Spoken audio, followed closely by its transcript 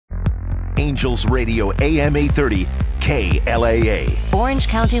Angels Radio AM 830 KLAA. Orange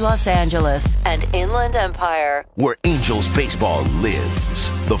County, Los Angeles, and Inland Empire, where Angels baseball lives.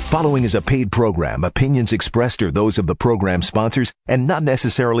 The following is a paid program. Opinions expressed are those of the program sponsors and not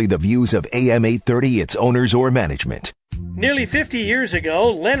necessarily the views of AM 830, its owners, or management. Nearly 50 years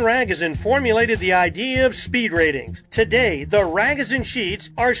ago, Len Ragozin formulated the idea of speed ratings. Today, the Ragozin sheets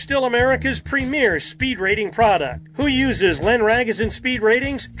are still America's premier speed rating product. Who uses Len Ragozin speed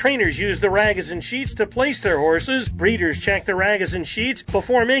ratings? Trainers use the Ragozin sheets to place their horses. Breeders check the Ragozin sheets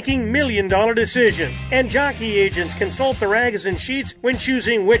before making million-dollar decisions. And jockey agents consult the Ragozin sheets when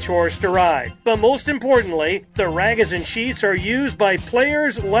choosing which horse to ride. But most importantly, the Ragozin sheets are used by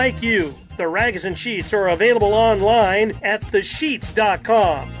players like you. The Ragozin sheets are available online at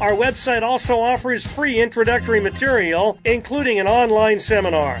thesheets.com. Our website also offers free introductory material, including an online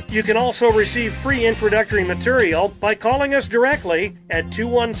seminar. You can also receive free introductory material by calling us directly at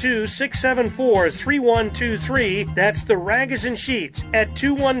 212-674-3123. That's the Ragozin sheets at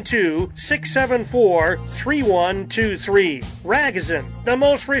 212-674-3123. Ragozin, the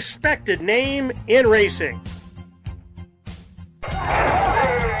most respected name in racing.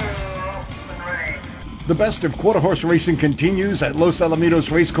 The best of quarter horse racing continues at Los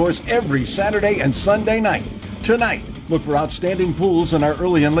Alamitos Racecourse every Saturday and Sunday night. Tonight, look for outstanding pools in our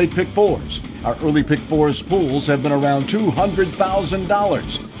early and late pick fours. Our early pick fours pools have been around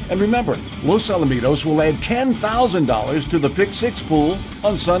 $200,000. And remember, Los Alamitos will add $10,000 to the pick six pool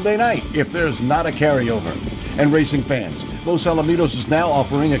on Sunday night if there's not a carryover. And racing fans, Los Alamitos is now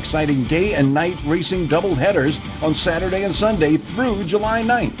offering exciting day and night racing double headers on Saturday and Sunday through July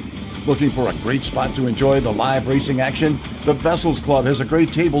 9th. Looking for a great spot to enjoy the live racing action? The Vessels Club has a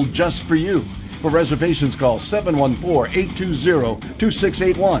great table just for you. For reservations, call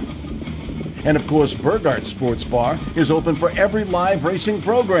 714-820-2681. And of course, Burghardt Sports Bar is open for every live racing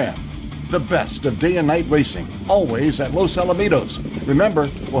program. The best of day and night racing, always at Los Alamitos. Remember,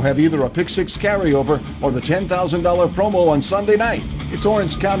 we'll have either a Pick 6 carryover or the $10,000 promo on Sunday night. It's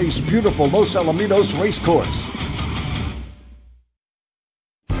Orange County's beautiful Los Alamitos Racecourse.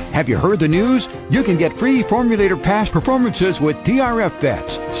 Have you heard the news? You can get free Formulator Past performances with DRF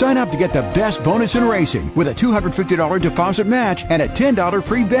bets. Sign up to get the best bonus in racing with a $250 deposit match and a $10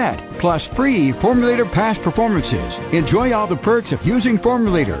 free bet, plus free Formulator Past performances. Enjoy all the perks of using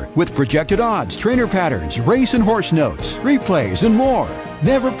Formulator with projected odds, trainer patterns, race and horse notes, replays, and more.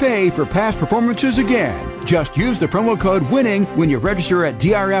 Never pay for past performances again. Just use the promo code WINNING when you register at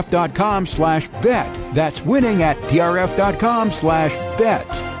drf.com/bet. That's winning at drf.com/bet.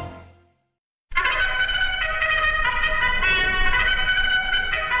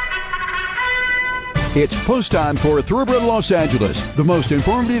 It's post time for Thoroughbred Los Angeles, the most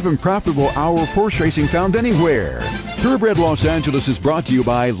informative and profitable hour of horse racing found anywhere. Thoroughbred Los Angeles is brought to you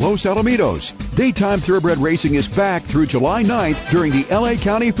by Los Alamitos. Daytime thoroughbred racing is back through July 9th during the LA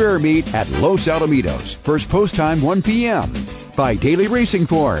County Fair meet at Los Alamitos. First post time 1 p.m. By Daily Racing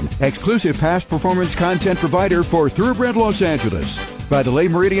Form, exclusive past performance content provider for Thoroughbred Los Angeles. By the Le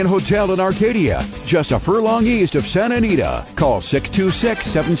Meridian Hotel in Arcadia, just a furlong east of Santa Anita. Call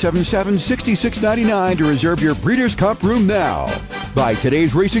 626-777-6699 to reserve your Breeders' Cup room now. By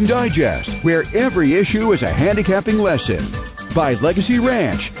Today's Racing Digest, where every issue is a handicapping lesson. By Legacy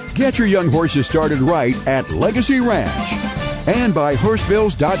Ranch, get your young horses started right at Legacy Ranch. And by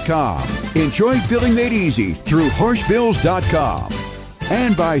Horsebills.com. Enjoy billing made easy through Horsebills.com.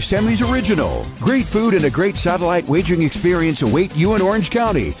 And by Sammy's Original. Great food and a great satellite wagering experience await you in Orange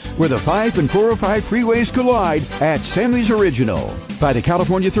County, where the 5 and 405 freeways collide at Sammy's Original. By the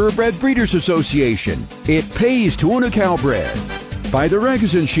California Thoroughbred Breeders Association. It pays to own a Calbred. By the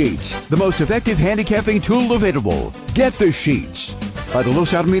Ragozin Sheets, the most effective handicapping tool available. Get the sheets. By the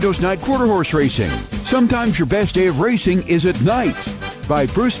Los Alamitos Night Quarter Horse Racing. Sometimes your best day of racing is at night. By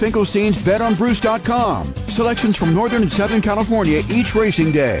Bruce Finkelstein's BetOnBruce.com. Selections from Northern and Southern California each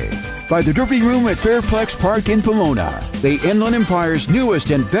racing day. By the Derby Room at Fairplex Park in Pomona, the Inland Empire's newest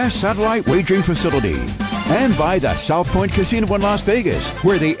and best satellite wagering facility. And by the South Point Casino in Las Vegas,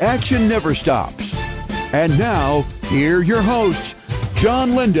 where the action never stops. And now, here are your hosts,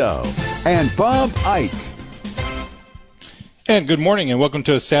 John Lindo and Bob Ike. And good morning, and welcome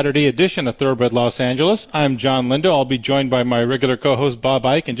to a Saturday edition of Thoroughbred Los Angeles. I'm John Lindo. I'll be joined by my regular co-host, Bob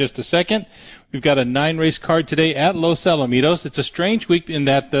Ike, in just a second. We've got a 9-race card today at Los Alamitos. It's a strange week in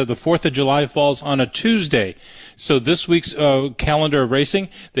that the 4th of July falls on a Tuesday. So this week's calendar of racing,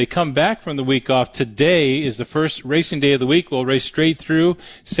 they come back from the week off. Today is the first racing day of the week. We'll race straight through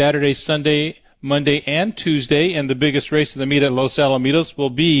Saturday, Sunday, Monday and Tuesday, and the biggest race of the meet at Los Alamitos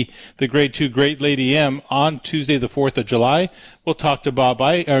will be the Grade 2 Great Lady M on Tuesday, the 4th of July. We'll talk to Bob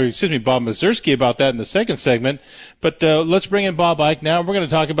Mazurski about that in the second segment. But let's bring in Bob Ike now. We're going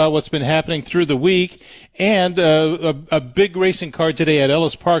to talk about what's been happening through the week and a big racing card today at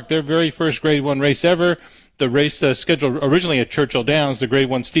Ellis Park, their very first Grade 1 race ever. The race scheduled originally at Churchill Downs, the Grade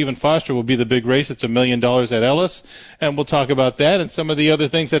 1 Stephen Foster will be the big race. It's $1 million at Ellis, and we'll talk about that and some of the other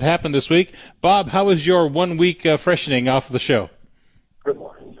things that happened this week. Bob, how was your 1 week freshening off of the show? Good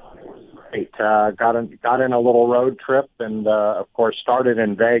morning. Great. Got in a little road trip, and of course started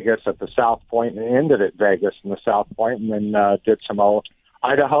in Vegas at the South Point and ended at Vegas in the South Point, and then did some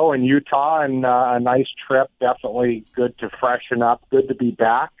Idaho and Utah, and a nice trip. Definitely good to freshen up. Good to be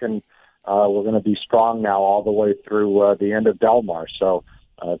back, and we're going to be strong now all the way through the end of Del Mar. So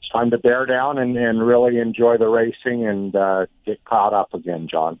it's time to bear down and really enjoy the racing and get caught up again,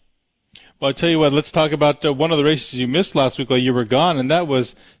 John. Well, I tell you what, let's talk about one of the races you missed last week while you were gone, and that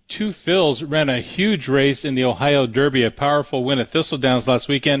was Two Phils ran a huge race in the Ohio Derby, a powerful win at Thistledowns last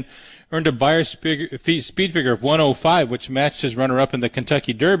weekend, earned a Beyer speed figure of 105, which matched his runner-up in the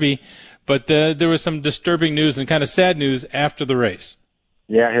Kentucky Derby, but there was some disturbing news and kind of sad news after the race.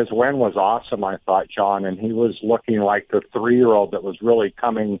 Yeah, his win was awesome, I thought, John, and he was looking like the 3-year-old that was really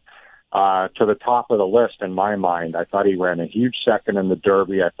coming to the top of the list in my mind. I thought he ran a huge second in the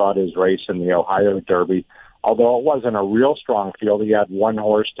Derby. I thought his race in the Ohio Derby, although it wasn't a real strong field, he had one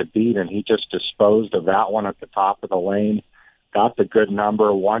horse to beat, and he just disposed of that one at the top of the lane, got the good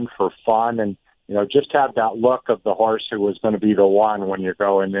number, won for fun, and just had that look of the horse who was going to be the one when you're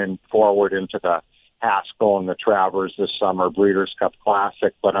going in forward into the Haskell and the Travers this summer, Breeders' Cup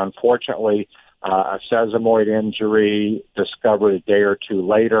Classic. But unfortunately, a sesamoid injury discovered a day or two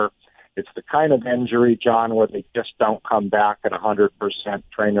later. It's the kind of injury, John, where they just don't come back at 100%.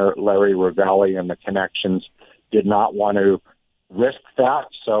 Trainer Larry Ravelli and the Connections did not want to risk that,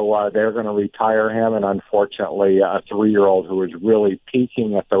 so they're going to retire him. And unfortunately, a 3-year-old who was really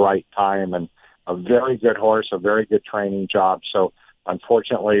peaking at the right time and a very good horse, a very good training job. So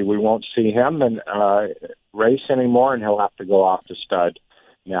unfortunately, we won't see him and race anymore, and he'll have to go off to stud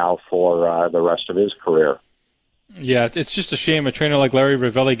now for the rest of his career. Yeah, it's just a shame a trainer like Larry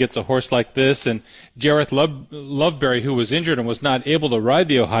Ravelli gets a horse like this, and Jareth Loveberry, who was injured and was not able to ride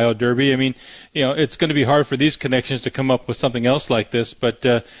the Ohio Derby. I mean, it's going to be hard for these Connections to come up with something else like this, but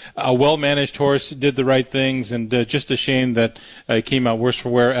a well-managed horse did the right things, and just a shame that it came out worse for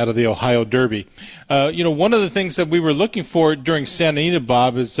wear out of the Ohio Derby. One of the things that we were looking for during Santa Anita,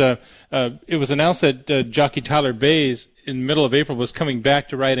 Bob, is it was announced that jockey Tyler Bays in the middle of April was coming back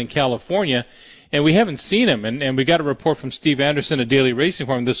to ride in California, and we haven't seen him, and we got a report from Steve Anderson at Daily Racing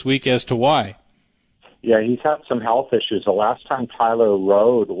Form this week as to why. Yeah, he's had some health issues. The last time Tyler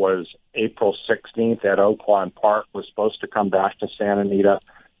rode was April 16th at Oaklawn Park, was supposed to come back to Santa Anita.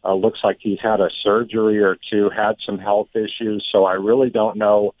 Looks like he's had a surgery or two, had some health issues, so I really don't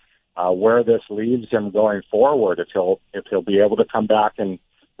know where this leaves him going forward, if he'll be able to come back and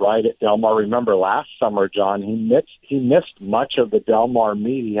ride at Del Mar. Remember last summer, John, he missed much of the Del Mar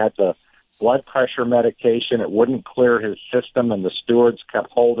meet. He had the blood pressure medication. It wouldn't clear his system, and the stewards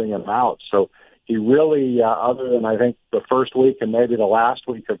kept holding him out. So he really, other than I think the first week and maybe the last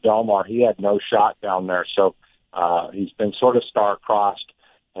week of Del Mar, he had no shot down there. So he's been sort of star-crossed,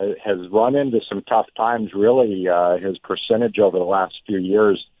 has run into some tough times, really. His percentage over the last few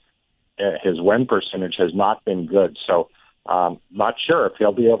years, his win percentage has not been good. So not sure if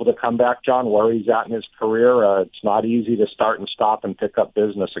he'll be able to come back, John, where he's at in his career. It's not easy to start and stop and pick up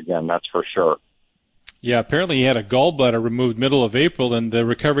business again, that's for sure. Yeah, apparently he had a gallbladder removed middle of April, and the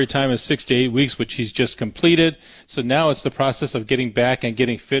recovery time is 6 to 8 weeks, which he's just completed. So now it's the process of getting back and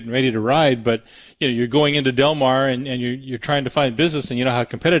getting fit and ready to ride. But you're going into Del Mar, and you're trying to find business, and you know how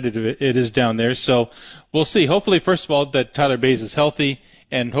competitive it is down there. So we'll see. Hopefully, first of all, that Tyler Bays is healthy,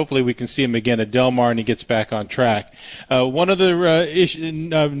 and hopefully we can see him again at Del Mar and he gets back on track. One other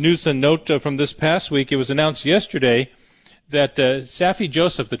news and note from this past week, it was announced yesterday that Safi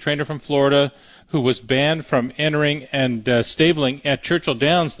Joseph, the trainer from Florida, who was banned from entering and stabling at Churchill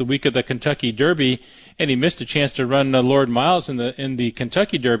Downs the week of the Kentucky Derby, and he missed a chance to run Lord Miles in the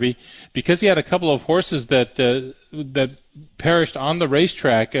Kentucky Derby because he had a couple of horses that perished on the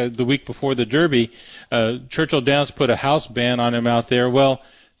racetrack the week before the Derby. Churchill Downs put a house ban on him out there. Well,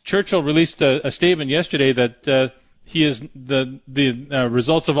 Churchill released a statement yesterday that he is the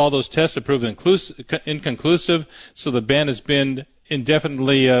results of all those tests have proven inconclusive, so the ban has been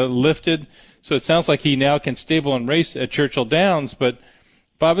indefinitely lifted. So it sounds like he now can stable and race at Churchill Downs. But,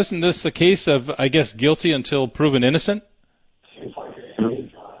 Bob, isn't this a case of, I guess, guilty until proven innocent?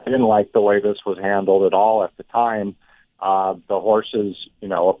 didn't like the way this was handled at all at the time. The horses,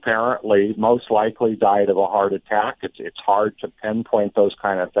 apparently most likely died of a heart attack. It's hard to pinpoint those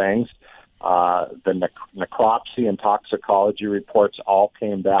kind of things. The necropsy and toxicology reports all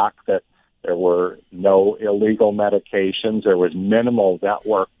came back that there were no illegal medications. There was minimal vet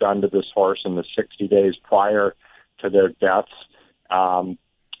work done to this horse in the 60 days prior to their deaths.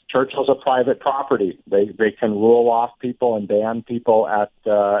 Churchill's a private property. They can rule off people and ban people at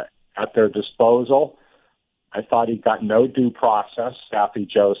their disposal. I thought he got no due process, Saffie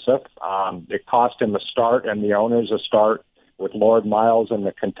Joseph. It cost him a start and the owners a start with Lord Miles in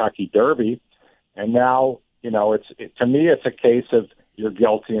the Kentucky Derby. And now, to me, it's a case of you're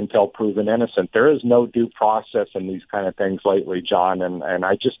guilty until proven innocent. There is no due process in these kind of things lately, John, and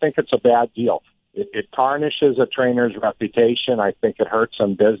I just think it's a bad deal. It tarnishes a trainer's reputation. I think it hurts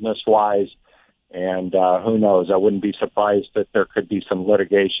him business-wise, and who knows? I wouldn't be surprised that there could be some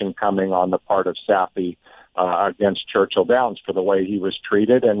litigation coming on the part of Saffie against Churchill Downs for the way he was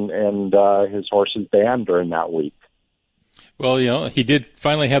treated and his horses banned during that week. Well, he did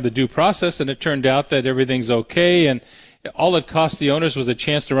finally have the due process, and it turned out that everything's okay, and all it cost the owners was a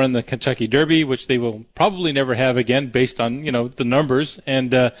chance to run the Kentucky Derby, which they will probably never have again based on, the numbers.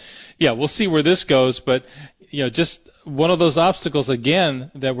 And, we'll see where this goes. But, just one of those obstacles,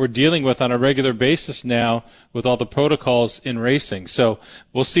 again, that we're dealing with on a regular basis now with all the protocols in racing. So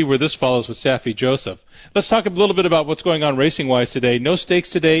we'll see where this follows with Saffie Joseph. Let's talk a little bit about what's going on racing-wise today. No stakes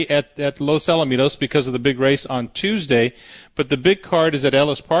today at Los Alamitos because of the big race on Tuesday. But the big card is at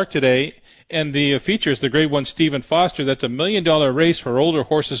Ellis Park today. And the features the Grade 1 Stephen Foster. That's $1 million race for older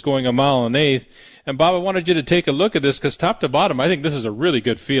horses going a mile and eighth. And, Bob, I wanted you to take a look at this because top to bottom, I think this is a really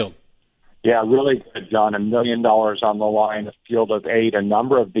good field. Yeah, really good, John. $1 million on the line, a field of 8. A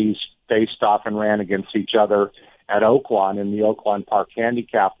number of these faced off and ran against each other at Oaklawn in the Oaklawn Park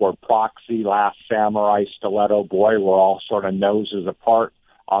Handicap, where Proxy, Last Samurai, Stiletto Boy were all sort of noses apart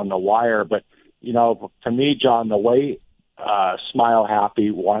on the wire. But, to me, John, the way Smile Happy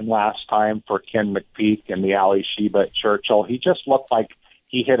won last time for Ken McPeak and the Ali Sheba at Churchill, he just looked like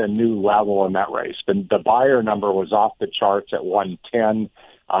he hit a new level in that race. The buyer number was off the charts at 110.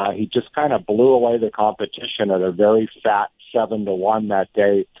 He just kind of blew away the competition at a very fat 7-1 that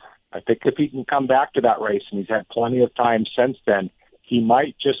day. I think if he can come back to that race, and he's had plenty of time since then, he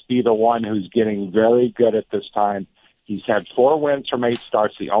might just be the one who's getting very good at this time. He's had 4 wins from 8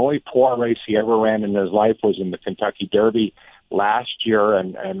 starts. The only poor race he ever ran in his life was in the Kentucky Derby last year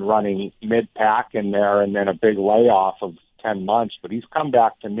and running mid-pack in there and then a big layoff of 10 months. But he's come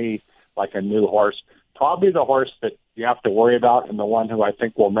back to me like a new horse. Probably the horse that you have to worry about and the one who I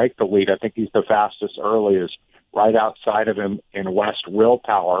think will make the lead. I think he's the fastest early is right outside of him in West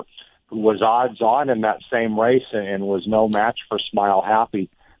Willpower, who was odds on in that same race and was no match for Smile Happy.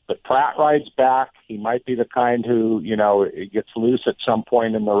 But Pratt rides back. He might be the kind who, gets loose at some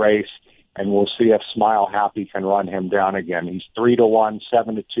point in the race, and we'll see if Smile Happy can run him down again. He's 3-1,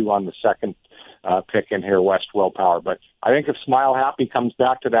 7-2 on the second pick in here, West Willpower. But I think if Smile Happy comes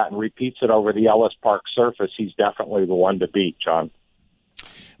back to that and repeats it over the Ellis Park surface, he's definitely the one to beat, John.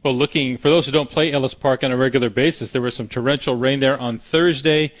 Well, for those who don't play Ellis Park on a regular basis, there was some torrential rain there on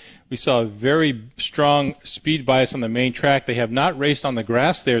Thursday. We saw a very strong speed bias on the main track. They have not raced on the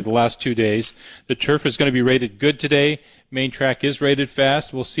grass there the last 2 days. The turf is going to be rated good today. Main track is rated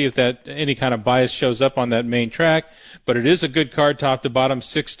fast. We'll see if any kind of bias shows up on that main track. But it is a good card top to bottom,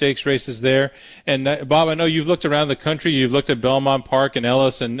 6 stakes races there. And, Bob, I know you've looked around the country. You've looked at Belmont Park and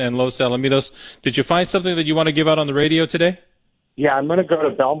Ellis and Los Alamitos. Did you find something that you want to give out on the radio today? Yeah, I'm going to go to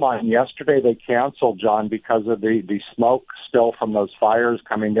Belmont. Yesterday they canceled, John, because of the smoke still from those fires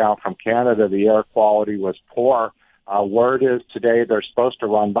coming down from Canada. The air quality was poor. Word is today they're supposed to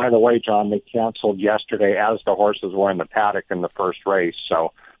run. By the way, John, they canceled yesterday as the horses were in the paddock in the first race.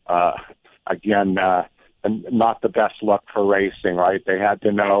 So, again, not the best look for racing, right? They had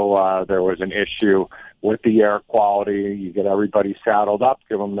to know there was an issue with the air quality. You get everybody saddled up,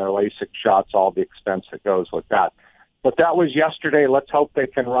 give them their LASIK shots, all the expense that goes with that. But that was yesterday. Let's hope they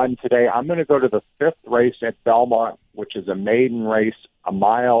can run today. I'm going to go to the 5th race at Belmont, which is a maiden race, a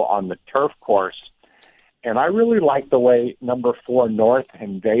mile on the turf course. And I really like the way number 4 North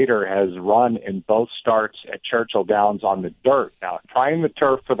Invader has run in both starts at Churchill Downs on the dirt. Now, trying the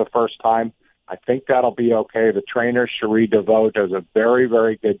turf for the first time, I think that'll be okay. The trainer, Cherie DeVoe, does a very,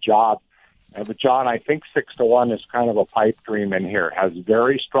 very good job. But, John, I think 6-1 is kind of a pipe dream in here. Has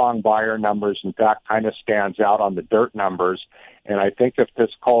very strong buyer numbers. In fact, kind of stands out on the dirt numbers. And I think if this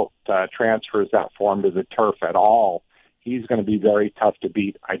colt transfers that form to the turf at all, he's going to be very tough to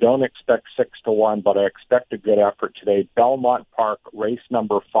beat. I don't expect 6-1, but I expect a good effort today. Belmont Park, race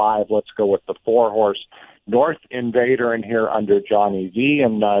number 5. Let's go with the 4-horse North Invader in here under Johnny V.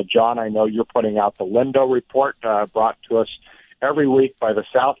 And, John, I know you're putting out the Lindo report brought to us every week by the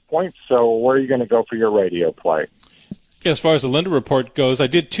South Point. So where are you going to go for your radio play? As far as the Lindo report goes, I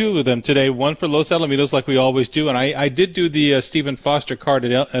did 2 of them today, one for Los Alamitos like we always do, and I did do the Stephen Foster card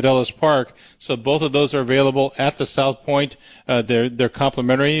at Ellis Park, so both of those are available at the South Point. They're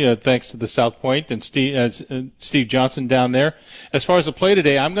complimentary, thanks to the South Point and Steve Johnson down there. As far as the play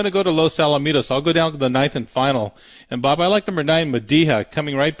today, I'm going to go to Los Alamitos. I'll go down to the 9th and final. And, Bob, I like number 9, Mediha,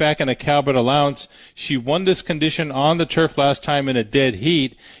 coming right back in a Calvert allowance. She won this condition on the turf last time in a dead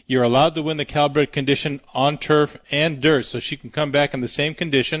heat. You're allowed to win the Calvert condition on turf and dirt, so she can come back in the same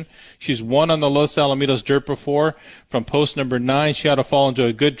condition. She's won on the Los Alamitos dirt before. From post number 9, she had to fall into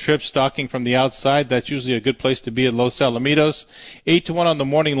a good trip, stalking from the outside. That's usually a good place to be at Los Alamitos. 8-1 on the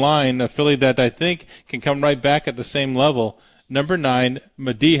morning line, a filly that I think can come right back at the same level. Number 9,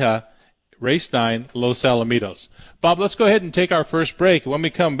 Mediha, race 9, Los Alamitos. Bob, let's go ahead and take our first break. When we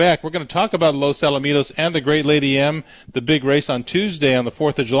come back, we're going to talk about Los Alamitos and the Great Lady M, the big race on Tuesday on the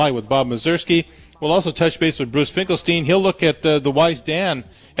 4th of July with Bob Mazursky. We'll also touch base with Bruce Finkelstein. He'll look at the Wise Dan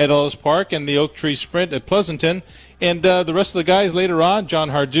at Ellis Park and the Oak Tree Sprint at Pleasanton. And the rest of the guys later on, John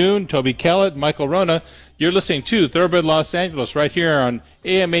Hardoon, Toby Kellett, Michael Rona. You're listening to Thoroughbred Los Angeles right here on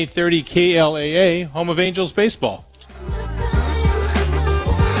AM 830 KLAA, home of Angels baseball.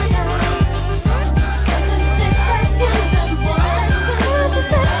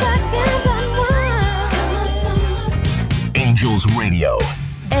 Angels Radio.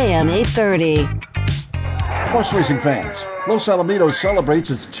 AM 830. Horse racing fans, Los Alamitos celebrates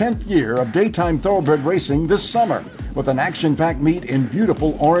its 10th year of daytime thoroughbred racing this summer with an action-packed meet in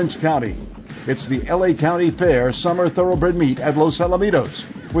beautiful Orange County. It's the LA County Fair Summer Thoroughbred Meet at Los Alamitos,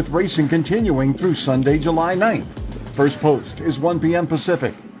 with racing continuing through Sunday, July 9th. First post is 1 p.m.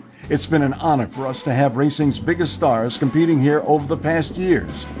 Pacific. It's been an honor for us to have racing's biggest stars competing here over the past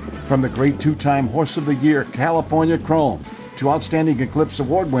years. From the great 2-time Horse of the Year California Chrome to outstanding Eclipse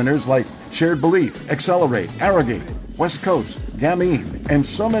Award winners like Shared Belief, Accelerate, Arrogate, West Coast, Gamine, and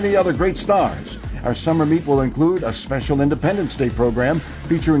so many other great stars. Our summer meet will include a special Independence Day program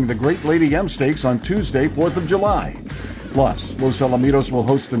featuring the Great Lady M Stakes on Tuesday, 4th of July. Plus, Los Alamitos will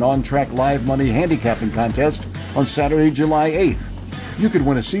host an on-track live money handicapping contest on Saturday, July 8th. You could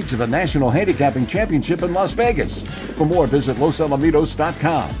win a seat to the National Handicapping Championship in Las Vegas. For more, visit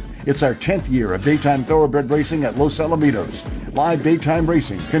losalamitos.com. It's our 10th year of daytime thoroughbred racing at Los Alamitos. Live daytime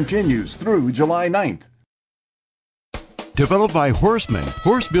racing continues through July 9th. Developed by Horsemen,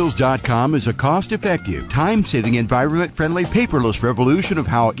 Horsebills.com is a cost-effective, time-saving, environment-friendly, paperless revolution of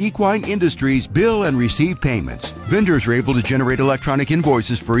how equine industries bill and receive payments. Vendors are able to generate electronic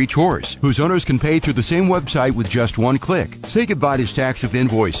invoices for each horse, whose owners can pay through the same website with just one click. Say goodbye to stacks of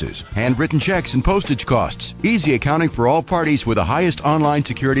invoices, handwritten checks, and postage costs. Easy accounting for all parties with the highest online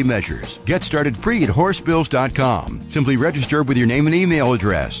security measures. Get started free at Horsebills.com. Simply register with your name and email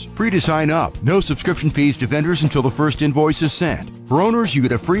address. Free to sign up. No subscription fees to vendors until the first invoice is sent. For owners, you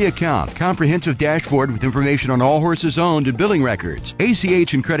get a free account, comprehensive dashboard with information on all horses owned and billing records,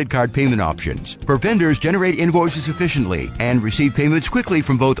 ACH and credit card payment options. For vendors, generate invoices efficiently and receive payments quickly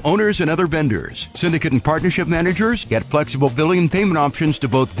from both owners and other vendors. Syndicate and partnership managers get flexible billing and payment options to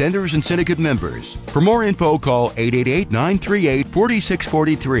both vendors and syndicate members. For more info, call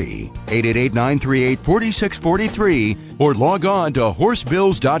 888-938-4643, 888-938-4643, or log on to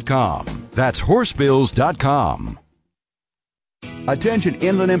Horsebills.com. That's Horsebills.com. Attention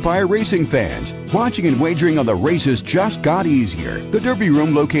Inland Empire racing fans. Watching and wagering on the races just got easier. The Derby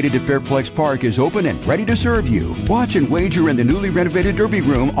Room located at Fairplex Park is open and ready to serve you. Watch and wager in the newly renovated Derby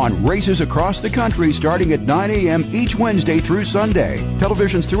Room on races across the country starting at 9 a.m. each Wednesday through Sunday.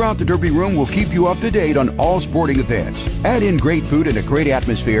 Televisions throughout the Derby Room will keep you up to date on all sporting events. Add in great food and a great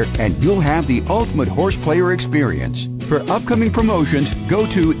atmosphere and you'll have the ultimate horse player experience. For upcoming promotions, go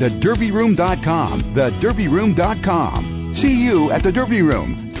to thederbyroom.com, thederbyroom.com. See you at the Derby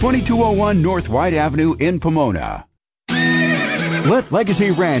Room, 2201 North White Avenue in Pomona. Let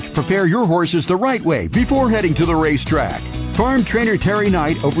Legacy Ranch prepare your horses the right way before heading to the racetrack. Farm trainer Terry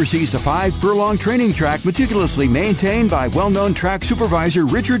Knight oversees the 5-furlong training track meticulously maintained by well-known track supervisor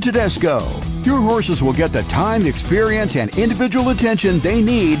Richard Tedesco. Your horses will get the time, experience, and individual attention they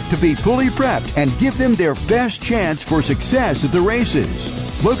need to be fully prepped and give them their best chance for success at the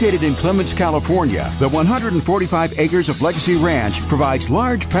races. Located in Clements, California, the 145 acres of Legacy Ranch provides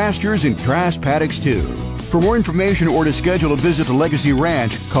large pastures and grass paddocks too. For more information or to schedule a visit to Legacy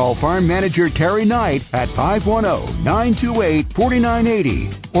Ranch, call Farm Manager Terry Knight at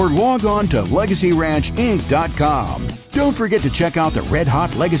 510-928-4980 or log on to LegacyRanchInc.com. Don't forget to check out the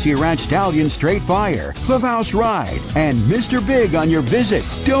red-hot Legacy Ranch Stallion Straight Fire, Clubhouse Ride, and Mr. Big on your visit.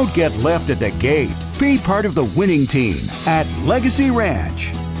 Don't get left at the gate. Be part of the winning team at Legacy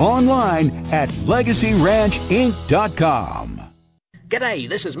Ranch. Online at LegacyRanchInc.com. G'day,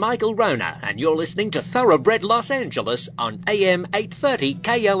 this is Michael Rona, and you're listening to Thoroughbred Los Angeles on AM 830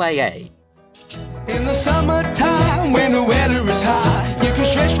 KLAA. In the summertime, when the weather is high, you can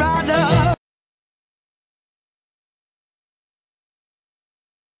stretch right up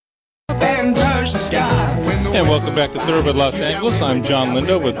and touch the sky. And welcome back to Thoroughbred Los Angeles. I'm John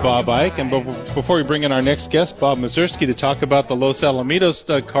Lindo with Bob Ike. And before we bring in our next guest, Bob Mazursky, to talk about the Los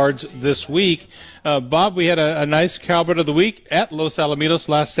Alamitos cards this week. Bob, we had a nice Cowbird of the Week at Los Alamitos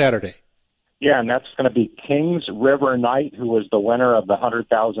last Saturday. Yeah, and that's going to be Kings River Knight, who was the winner of the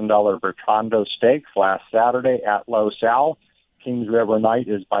 $100,000 Bertrando Stakes last Saturday at Los Al. Kings River Knight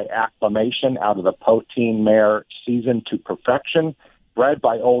is by acclamation out of the Poteen Mare Season to Perfection. Bred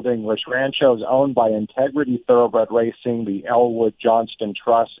by Old English Ranchos, owned by Integrity Thoroughbred Racing, the Elwood Johnston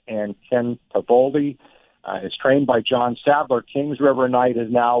Trust, and Ken Pavoldi. Is trained by John Sadler. Kings River Knight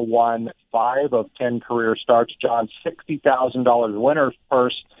has now won 5 of 10 career starts. John's $60,000 winner's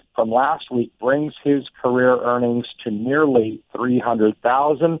purse from last week brings his career earnings to nearly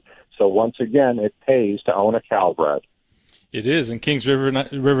 $300,000. So once again, it pays to own a Cowbred. It is, and Kings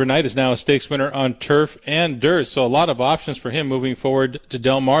River Knight is now a stakes winner on turf and dirt, so a lot of options for him moving forward to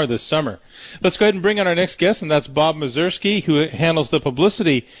Del Mar this summer. Let's go ahead and bring on our next guest, and that's Bob Mazursky, who handles the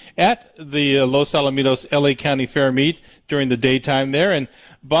publicity at the Los Alamitos LA County Fair meet during the daytime there. And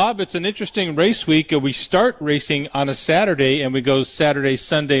Bob, it's an interesting race week. We start racing on a Saturday, and we go Saturday,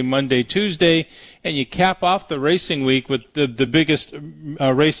 Sunday, Monday, Tuesday, and you cap off the racing week with the biggest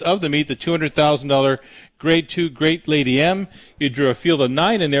race of the meet, the $200,000 Grade 2 Great Lady M. You drew a field of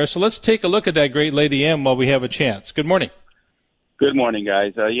 9 in there, so let's take a look at that Great Lady M while we have a chance. Good morning. Good morning,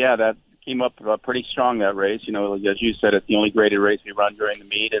 guys. Yeah, that came up pretty strong, that race. You know, as you said, it's the only graded race we run during the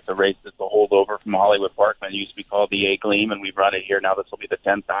meet. It's a race that's a holdover from Hollywood Parkland. It used to be called the A-Gleam, and we've run it here. Now this will be the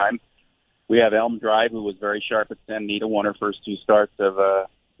 10th time. We have Elm Drive, who was very sharp at Santa Anita, won her first 2 starts of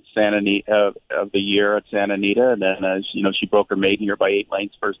Santa Anita of the year at Santa Anita, and then she broke her maiden here by 8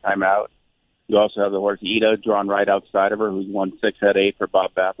 lengths first time out. You also have the horse Ida, drawn right outside of her, who's won 6 at 8 for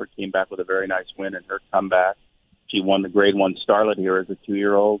Bob Baffert, came back with a very nice win in her comeback. She won the Grade 1 Starlet here as a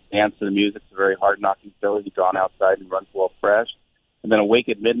 2-year-old. Dance to the Music's a very hard-knocking filly, drawn outside and runs well fresh. And then Awake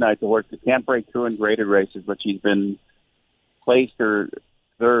at Midnight, the horse that can't break through in graded races, but she's been placed or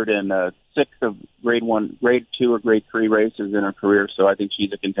third in 6 of Grade 1, Grade 2, or Grade 3 races in her career, so I think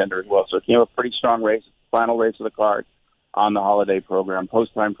she's a contender as well. So it came a pretty strong race. It's the final race of the card on the holiday program.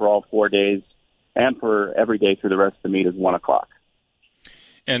 Post time for all 4 days. And for every day through the rest of the meet is 1 o'clock.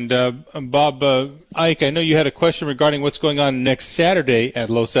 And Bob Ike, I know you had a question regarding what's going on next Saturday at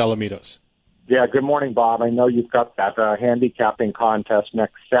Los Alamitos. Yeah, good morning, Bob. I know you've got that handicapping contest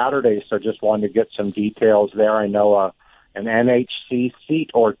next Saturday, so just wanted to get some details there. I know an NHC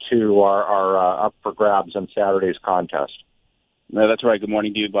seat or 2 are up for grabs on Saturday's contest. No, that's right. Good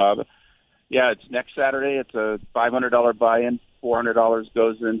morning to you, Bob. Yeah, it's next Saturday. It's a $500 buy-in. $400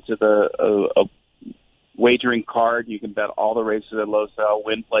 goes into the wagering card. You can bet all the races at Los Al,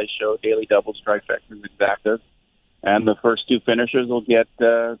 win, play, show, daily doubles, trifectas, exactas. And the first 2 finishers will get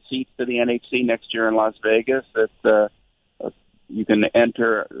seats to the NHC next year in Las Vegas. You can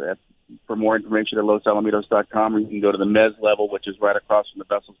enter for more information at losalamitos.com, or you can go to the Mez level, which is right across from the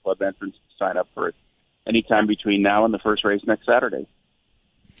Vessels Club entrance, to sign up for it anytime between now and the first race next Saturday.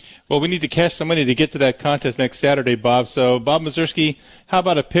 Well, we need to cash some money to get to that contest next Saturday, Bob. So, Bob Mazursky, how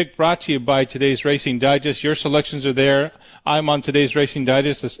about a pick brought to you by Today's Racing Digest? Your selections are there. I'm on Today's Racing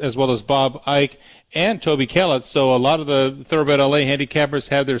Digest, as well as Bob Ike and Toby Kellett. So a lot of the Thoroughbred LA handicappers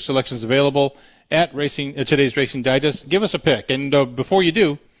have their selections available at Today's Racing Digest. Give us a pick. And before you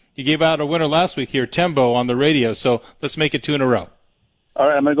do, you gave out a winner last week here, Tembo, on the radio. So let's make it 2 in a row. All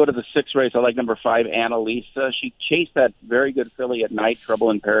right, I'm going to go to the 6th race. I like number 5, Annalisa. She chased that very good filly at night, Trouble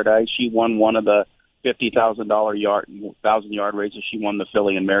in Paradise. She won one of the $50,000 races. She won the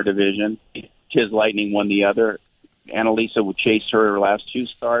filly and mare division. Tis Lightning won the other. Annalisa chased her last 2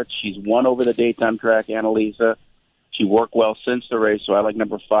 starts. She's won over the daytime track, Annalisa. She worked well since the race, so I like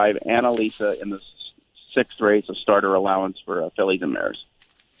number 5, Annalisa, in the 6th race, a starter allowance for fillies and mares.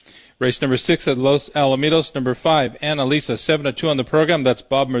 Race number 6 at Los Alamitos. Number 5, Annalisa, 7-2 on the program. That's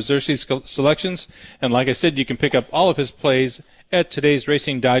Bob Mazurski's selections. And like I said, you can pick up all of his plays at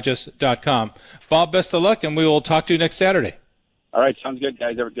todaysracingdigest.com. Bob, best of luck, and we will talk to you next Saturday. All right, sounds good,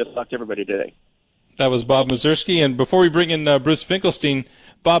 guys. Good luck to everybody today. That was Bob Mazurski. And before we bring in Bruce Finkelstein,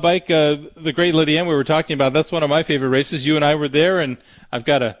 Bob Ike, the Great Lydian we were talking about, that's one of my favorite races. You and I were there, and I've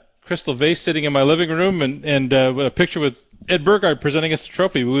got a crystal vase sitting in my living room and a picture with Ed Burgard presenting us the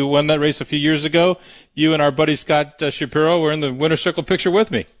trophy. We won that race a few years ago. You and our buddy Scott Shapiro were in the winner's circle picture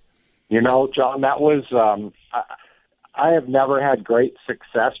with me. You know, John, that was I have never had great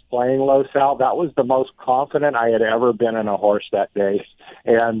success playing Los Al. That was the most confident I had ever been in a horse that day.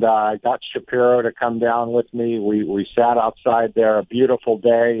 And I got Shapiro to come down with me. We sat outside there, a beautiful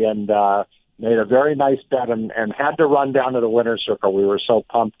day, and made a very nice bet and had to run down to the winner's circle. We were so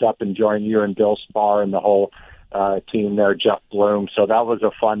pumped up enjoying you and Bill Spar and the whole team there, Jeff Bloom. So that was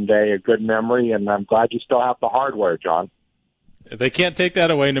a fun day, a good memory, and I'm glad you still have the hardware, John. They can't take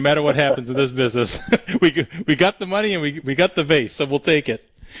that away no matter what happens in this business. We got the money and we got the vase, so we'll take it.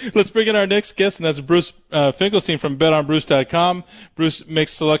 Let's bring in our next guest, and that's Bruce Finkelstein from BetOnBruce.com. Bruce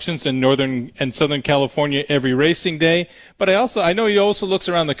makes selections in Northern and Southern California every racing day. But I know he also looks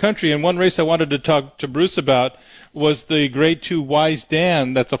around the country, and one race I wanted to talk to Bruce about was the Grade 2 Wise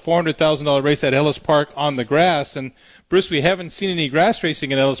Dan. That's a $400,000 race at Ellis Park on the grass. And, Bruce, we haven't seen any grass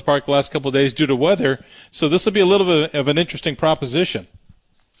racing in Ellis Park the last couple of days due to weather, so this will be a little bit of an interesting proposition.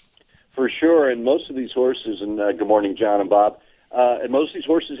 For sure, and most of these horses, and good morning, John and Bob, and most of these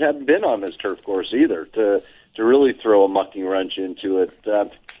horses haven't been on this turf course either to really throw a mucking wrench into it.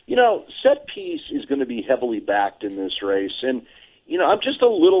 Set piece is going to be heavily backed in this race, and I'm just a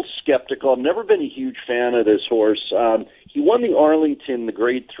little skeptical. I've never been a huge fan of this horse. He won the Arlington, the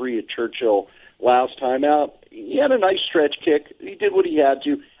Grade 3 at Churchill last time out. He had a nice stretch kick. He did what he had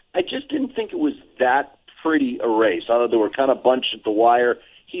to. I just didn't think it was that pretty a race, although they were kind of bunched at the wire.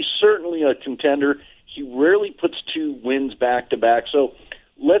 He's certainly a contender. He rarely puts two wins back-to-back. So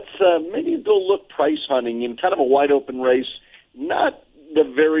let's maybe go look price hunting in kind of a wide-open race, not the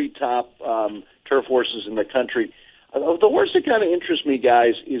very top turf horses in the country. The horse that kind of interests me,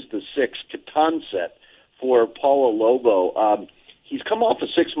 guys, is the 6, Catanset, for Paulo Lobo. He's come off a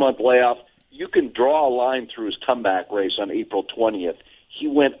 6-month layoff. You can draw a line through his comeback race on April 20th. He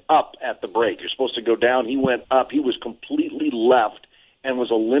went up at the break. You're supposed to go down. He went up. He was completely left and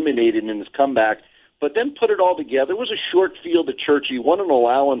was eliminated in his comeback, but then put it all together. It was a short field at Church. He won an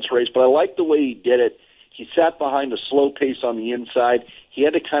allowance race, but I liked the way he did it. He sat behind a slow pace on the inside. He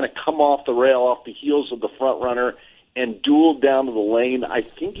had to kind of come off the rail, off the heels of the front runner, and dueled down to the lane. I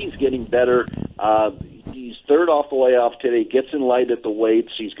think he's getting better. He's third off the layoff today, gets in light at the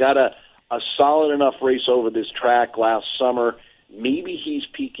weights. He's got a solid enough race over this track last summer. Maybe he's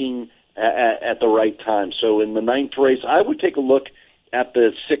peaking at the right time. So in the 9th race, I would take a look at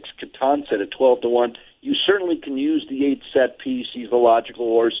the 6 Catanset at 12-1. You certainly can use the 8 set piece. He's the logical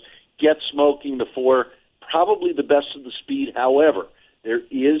horse. Get Smoking, the 4, probably the best of the speed. However, there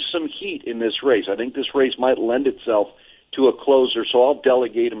is some heat in this race. I think this race might lend itself to a closer, so I'll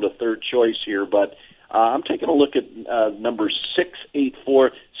delegate him to third choice here. But I'm taking a look at number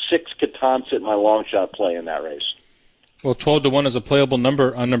 684, 6 Catanset, my long shot play in that race. Well, 12-1 is a playable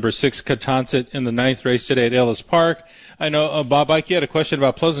number on number 6 Catanset in the 9th race today at Ellis Park. I know, Bob Ike, you had a question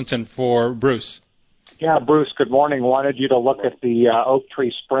about Pleasanton for Bruce. Yeah, Bruce, good morning. Wanted you to look at the Oak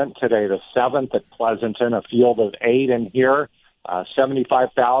Tree Sprint today, the 7th at Pleasanton, a field of 8 in here,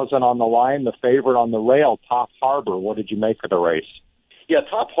 75,000 on the line, the favorite on the rail, Top Harbor. What did you make of the race? Yeah,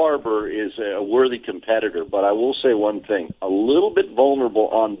 Top Harbor is a worthy competitor, but I will say one thing, a little bit vulnerable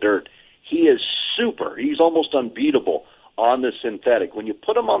on dirt. He is super. He's almost unbeatable on the synthetic. When you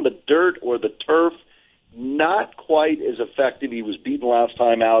put him on the dirt or the turf, not quite as effective. He was beaten last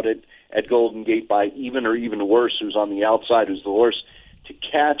time out at Golden Gate by even or even worse, who's on the outside, who's the horse to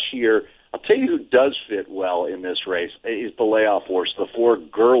catch here. I'll tell you who does fit well in this race is the layoff horse, the 4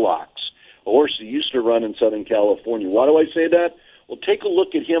 Gerlachs, a horse who used to run in Southern California. Why do I say that? Well, take a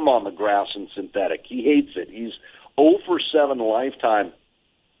look at him on the grass and synthetic. He hates it. He's 0 for 7 lifetime.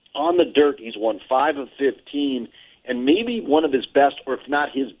 On the dirt, he's won 5 of 15, and maybe one of his best, or if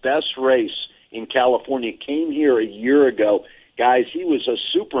not his best race in California, came here a year ago. Guys, he was a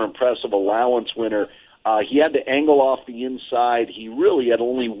super impressive allowance winner. He had to angle off the inside. He really had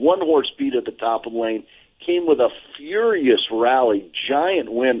only one horse beat at the top of the lane, came with a furious rally,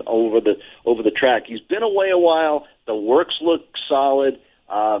 giant win over the track. He's been away a while. The works look solid.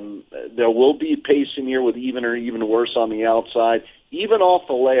 There will be pace in here with even or even worse on the outside. Even off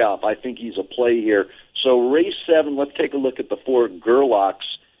the layoff, I think he's a play here. So race 7, let's take a look at the 4 Gerlachs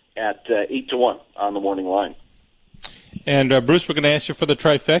at 8-1 on the morning line. And, Bruce, we're going to ask you for the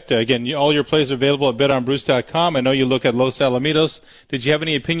trifecta. Again, all your plays are available at betonbruce.com. I know you look at Los Alamitos. Did you have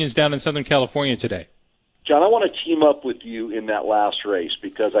any opinions down in Southern California today? John, I want to team up with you in that last race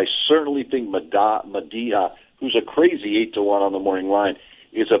because I certainly think Madiha, who's a crazy 8-1 on the morning line,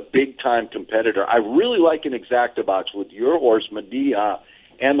 is a big-time competitor. I really like an exacta box with your horse, Madiha,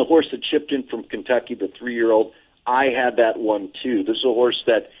 and the horse that chipped in from Kentucky, the 3-year-old. I had that one, too. This is a horse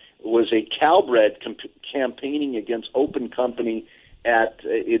that was a Calbred campaigning against Open Company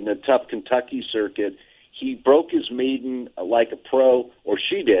in the tough Kentucky circuit. He broke his maiden like a pro, or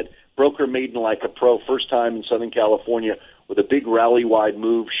she did, broke her maiden like a pro, first time in Southern California with a big rally-wide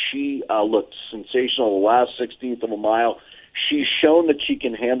move. She looked sensational the last 16th of a mile. She's shown that she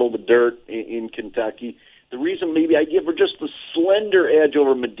can handle the dirt in Kentucky. The reason maybe I give her just the slender edge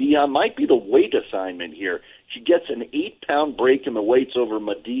over Madiha might be the weight assignment here. She gets an 8-pound break in the weights over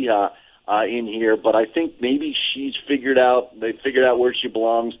Madiha in here, but I think maybe they figured out where she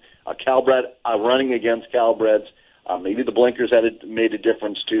belongs. Calbred running against Calbreds. Maybe the blinkers made a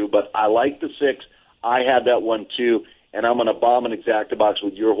difference too, but I like the 6. I had that one too, and I'm going to bomb an exacta box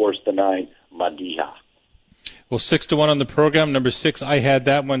with your horse, the 9, Madiha. Well, 6-1 on the program. Number 6, I had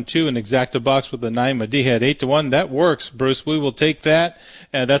that one too. An exacta box with the 9, Madiha at 8-1. That works, Bruce. We will take that.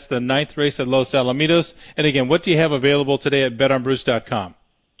 That's the 9th race at Los Alamitos. And again, what do you have available today at betonbruce.com?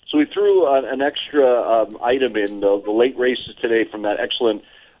 So we threw an extra item in the late races today from that excellent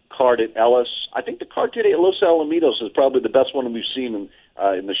card at Ellis. I think the card today at Los Alamitos is probably the best one we've seen in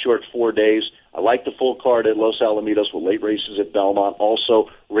the short 4 days. I like the full card at Los Alamitos with late races at Belmont. Also,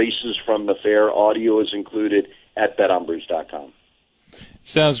 races from the fair. Audio is included at betonbruce.com.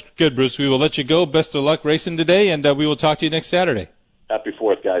 Sounds good, Bruce. We will let you go. Best of luck racing today, and we will talk to you next Saturday. Happy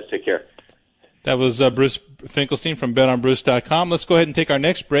 4th, guys. Take care. That was Bruce Finkelstein from betonbruce.com. Let's go ahead and take our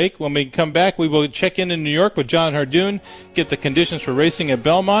next break. When we come back, we will check in New York with John Hardoon, get the conditions for racing at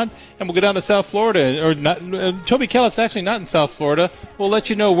Belmont, and we'll go down to South Florida. Or not, Toby Kellett's actually not in South Florida. We'll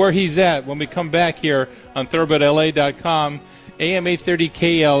let you know where he's at when we come back here on thoroughbredla.com, AM 830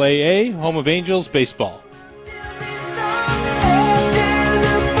 KLAA, home of Angels baseball.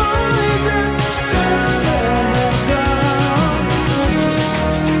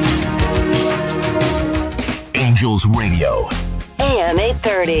 Angels Radio. AM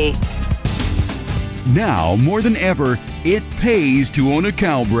 830. Now, more than ever, it pays to own a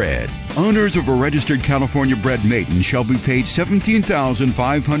Calbred. Owners of a registered California-bred maiden shall be paid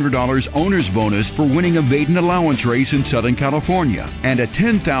 $17,500 owner's bonus for winning a maiden allowance race in Southern California and a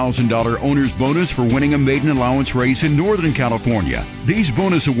 $10,000 owner's bonus for winning a maiden allowance race in Northern California. These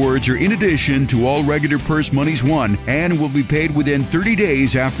bonus awards are in addition to all regular purse monies won and will be paid within 30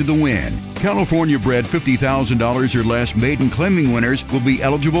 days after the win. California-bred $50,000 or less maiden claiming winners will be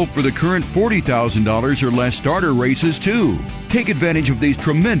eligible for the current $40,000 or less starter races too. Take advantage of these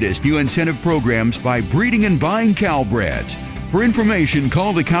tremendous new incentive programs by breeding and buying Calbreds. For information,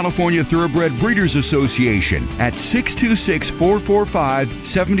 call the California Thoroughbred Breeders Association at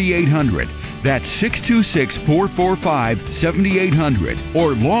 626-445-7800. That's 626-445-7800.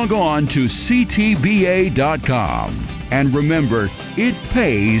 Or log on to ctba.com. And remember, it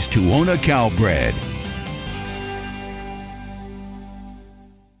pays to own a Calbred.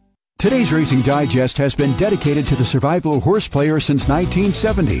 Today's Racing Digest has been dedicated to the survival of horse players since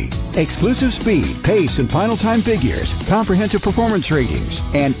 1970. Exclusive speed, pace, and final time figures, comprehensive performance ratings,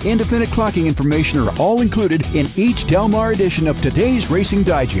 and independent clocking information are all included in each Del Mar edition of Today's Racing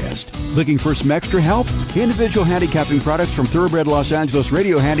Digest. Looking for some extra help? Individual handicapping products from Thoroughbred Los Angeles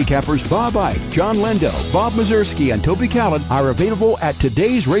radio handicappers Bob Ike, John Lindo, Bob Mazurski, and Toby Callett are available at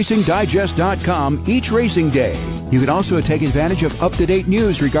todaysracingdigest.com each racing day. You can also take advantage of up-to-date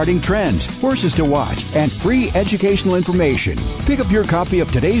news regarding trends, horses to watch, and free educational information. Pick up your copy of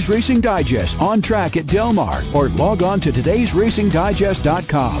Today's Racing Digest on track at Del Mar or log on to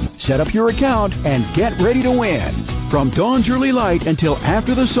todaysracingdigest.com. Set up your account and get ready to win. From dawn's early light until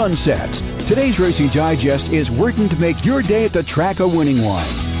after the sun sets, Today's Racing Digest is working to make your day at the track a winning one.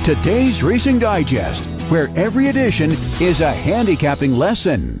 Today's Racing Digest, where every edition is a handicapping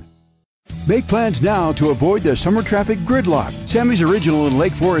lesson. Make plans now to avoid the summer traffic gridlock. Sammy's Original in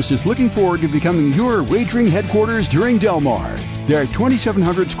Lake Forest is looking forward to becoming your wagering headquarters during Del Mar. Their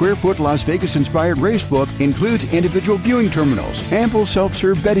 2,700 square foot Las Vegas inspired racebook includes individual viewing terminals, ample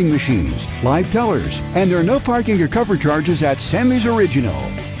self-serve betting machines, live tellers, and there are no parking or cover charges at Sammy's Original.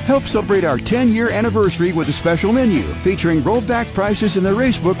 Help celebrate our 10-year anniversary with a special menu featuring rolled back prices in the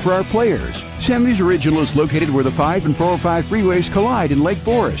racebook for our players. Sammy's Original is located where the 5 and 405 freeways collide in Lake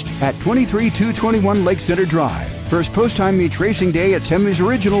Forest at 23221 Lake Center Drive. First post time meets racing day at Sammy's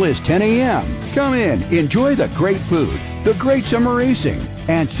Original is 10 a.m. Come in, enjoy the great food, the great summer racing,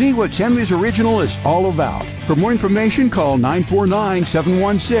 and see what Sammy's Original is all about. For more information, call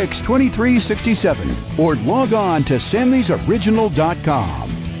 949-716-2367 or log on to sammysoriginal.com.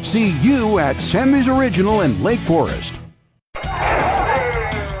 See you at Sammy's Original in Lake Forest.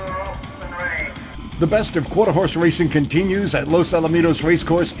 The best of quarter horse racing continues at Los Alamitos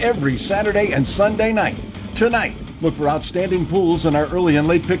Racecourse every Saturday and Sunday night. Tonight, look for outstanding pools in our early and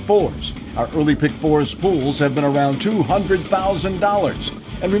late pick fours. Our early pick fours pools have been around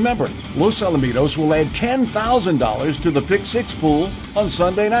 $200,000. And remember, Los Alamitos will add $10,000 to the pick six pool on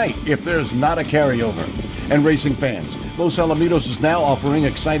Sunday night if there's not a carryover. And racing fans, Los Alamitos is now offering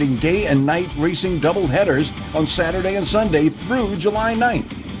exciting day and night racing double headers on Saturday and Sunday through July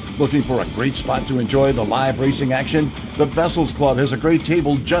 9th. Looking for a great spot to enjoy the live racing action? The Vessels Club has a great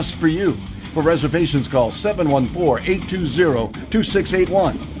table just for you. For reservations, call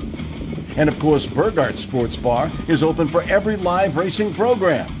 714-820-2681. And of course, Burgart Sports Bar is open for every live racing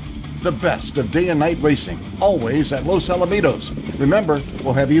program. The best of day and night racing, always at Los Alamitos. Remember,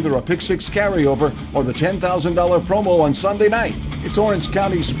 we'll have either a pick six carryover or the $10,000 promo on Sunday night. It's Orange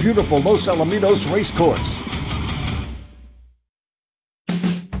County's beautiful Los Alamitos Racecourse.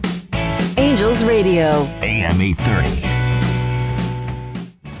 Angels Radio. AM 830.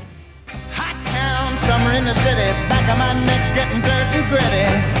 Hot town, summer in the city, back of my neck getting dirt and gritty.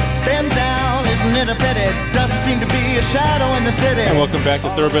 Bend down, isn't it a pity? Doesn't seem to be a shadow in the city. And welcome back to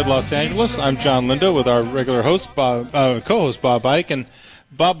Thoroughbred Los Angeles. I'm John Lindo with our regular host, co-host Bob Ike. And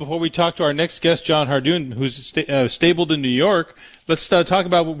Bob, before we talk to our next guest, John Hardoon, who's stabled in New York, let's talk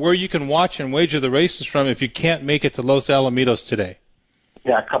about where you can watch and wager the races from if you can't make it to Los Alamitos today.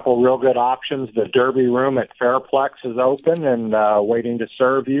 Yeah, a couple real good options. The Derby Room at Fairplex is open and waiting to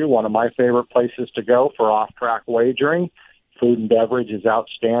serve you. One of my favorite places to go for off-track wagering. Food and beverage is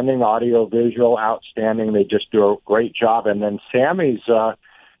outstanding. Audio-visual, outstanding. They just do a great job. And then Sammy's,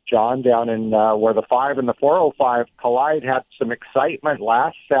 John, down in where the 5 and the 405 collide, had some excitement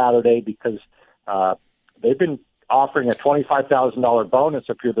last Saturday because they've been offering a $25,000 bonus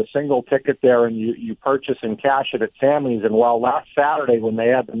if you're the single ticket there and you purchase and cash it at Sammy's. And well, last Saturday when they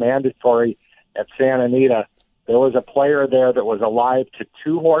had the mandatory at Santa Anita, there was a player there that was alive to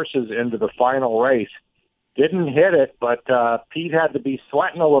 2 horses into the final race. Didn't hit it, but Pete had to be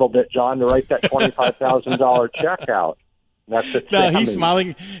sweating a little bit, John, to write that $25,000 check out. That's it. No, he's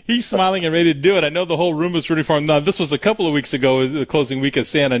smiling. He's smiling and ready to do it. I know the whole room was rooting for him. Now, this was a couple of weeks ago, the closing week at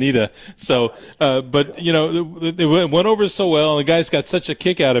Santa Anita. So, but you know, it went over so well, and the guys got such a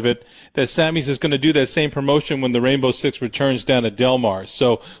kick out of it that Sammy's is going to do that same promotion when the Rainbow Six returns down at Del Mar.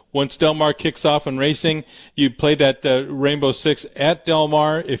 So, once Del Mar kicks off in racing, you play that Rainbow Six at Del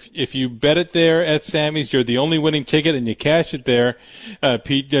Mar. If you bet it there at Sammy's, you're the only winning ticket, and you cash it there.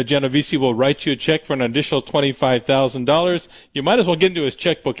 Pete Genovese will write you a check for an additional $25,000. You might as well get into his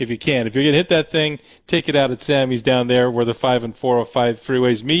checkbook if you can. If you're going to hit that thing, take it out at Sammy's down there where the 5 and 405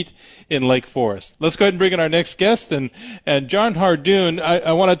 freeways meet in Lake Forest. Let's go ahead and bring in our next guest. And John Hardoon,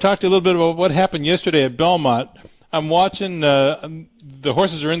 I want to talk to you a little bit about what happened yesterday at Belmont. I'm watching, the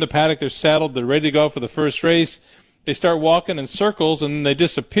horses are in the paddock, they're saddled, they're ready to go for the first race. They start walking in circles and then they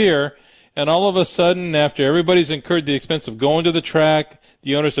disappear. And all of a sudden, after everybody's incurred the expense of going to the track,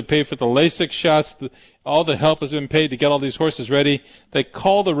 the owners have paid for the LASIK shots, all the help has been paid to get all these horses ready. They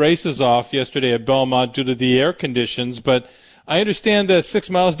called the races off yesterday at Belmont due to the air conditions, but I understand that 6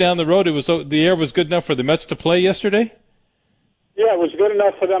 miles down the road, the air was good enough for the Mets to play yesterday? Yeah, it was good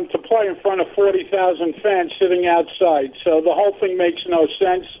enough for them to play in front of 40,000 fans sitting outside. So the whole thing makes no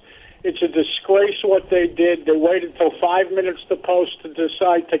sense. It's a disgrace what they did. They waited till 5 minutes to post to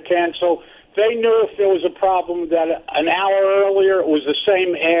decide to cancel. They knew if there was a problem that an hour earlier it was the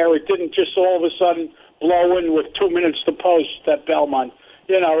same air. It didn't just all of a sudden blow in with 2 minutes to post at Belmont.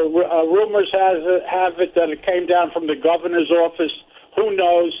 You know, rumors have it that it came down from the governor's office. Who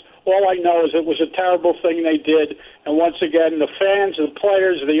knows? All I know is it was a terrible thing they did. And once again, the fans, the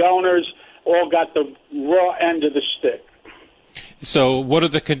players, the owners all got the raw end of the stick. So what are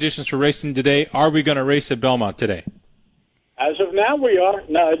the conditions for racing today? Are we going to race at Belmont today? As of now, we are.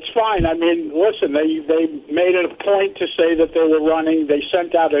 No, it's fine. I mean, listen, they made it a point to say that they were running. They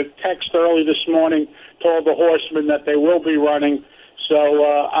sent out a text early this morning to all the horsemen that they will be running. So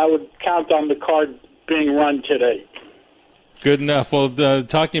I would count on the card being run today. Good enough. Well,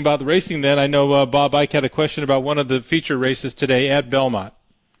 talking about the racing then, I know Bob Ike had a question about one of the feature races today at Belmont.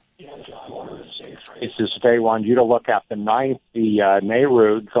 Races today wanted you to look at the 9th, the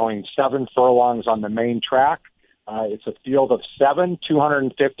Nehrud, going 7 furlongs on the main track. It's a field of 7,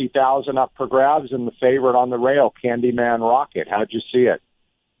 250,000 up for grabs, and the favorite on the rail, Candyman Rocket. How'd you see it?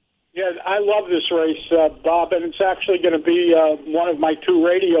 Yeah, I love this race, Bob, and it's actually going to be one of my 2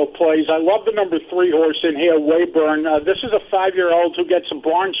 radio plays. I love the number 3 horse in here, Wayburn. This is a 5-year-old who gets a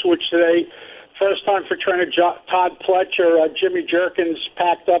barn switch today. First time for trainer Todd Pletcher. Jimmy Jerkins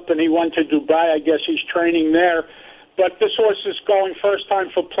packed up and he went to Dubai. I guess he's training there. But this horse is going first time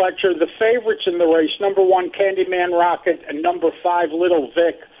for Pletcher. The favorites in the race, number 1, Candyman Rocket, and number 5, Little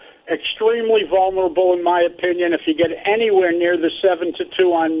Vic. Extremely vulnerable, in my opinion. If you get anywhere near the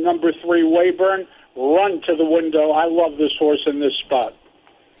 7-2 on number 3, Wayburn, run to the window. I love this horse in this spot.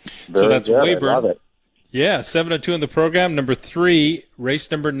 So that's good. Wayburn. I love it. Yeah, 7-2 in the program. Number 3,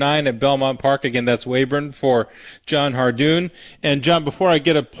 race number 9 at Belmont Park. Again, that's Wayburn for John Hardoon. And John, before I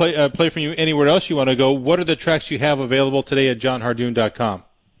get a play from you anywhere else you want to go, what are the tracks you have available today at johnhardoon.com?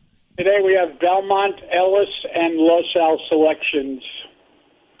 Today we have Belmont, Ellis, and Los Al selections.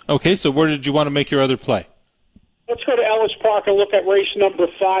 Okay, so where did you want to make your other play? Let's go to Ellis Park and look at race number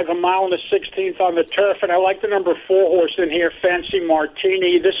 5, a mile and a 16th on the turf. And I like the number 4 horse in here, Fancy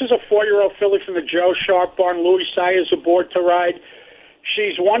Martini. This is a 4-year-old filly from the Joe Sharp barn. Louis Sayers aboard to ride.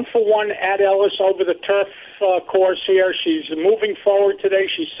 She's 1-for-1 at Ellis over the turf course here. She's moving forward today.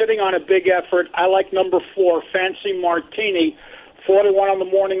 She's sitting on a big effort. I like number 4, Fancy Martini, 4-1 on the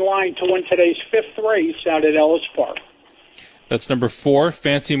morning line to win today's 5th race out at Ellis Park. That's number 4,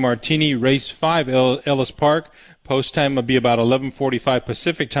 Fancy Martini, race 5, Ellis Park. Post time will be about 11:45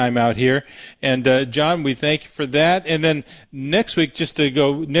 Pacific time out here. And John, we thank you for that. And then next week,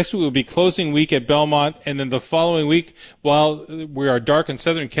 next week will be closing week at Belmont, and then the following week, while we are dark in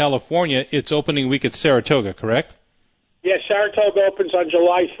Southern California, it's opening week at Saratoga, correct? Yes, Saratoga opens on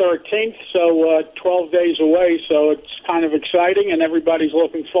July 13th, so 12 days away. So it's kind of exciting, and everybody's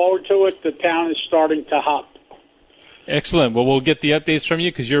looking forward to it. The town is starting to hop. Excellent. Well, we'll get the updates from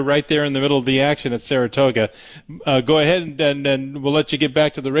you because you're right there in the middle of the action at Saratoga. Go ahead and we'll let you get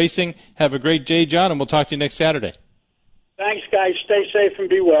back to the racing. Have a great day, John, and we'll talk to you next Saturday. Thanks, guys. Stay safe and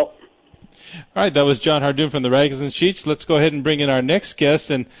be well. All right, that was John Hardoon from the Rags and Sheets. Let's go ahead and bring in our next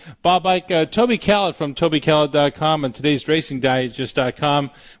guest. And Bob Ike, Toby Callett from TobyCallett.com and today's RacingDigest.com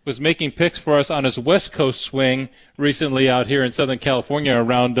was making picks for us on his West Coast swing recently out here in Southern California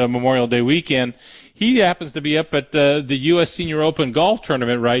around Memorial Day weekend. He happens to be up at the U.S. Senior Open golf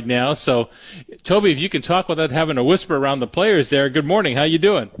tournament right now. So, Toby, if you can talk without having a whisper around the players there, good morning. How you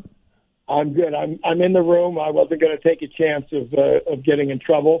doing? I'm good. I'm in the room. I wasn't going to take a chance of getting in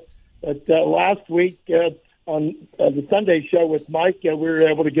trouble. But last week on the Sunday show with Mike, we were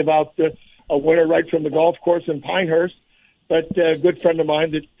able to give out a winner right from the golf course in Pinehurst. But a good friend of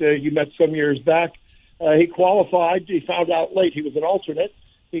mine that you met some years back, he qualified. He found out late he was an alternate.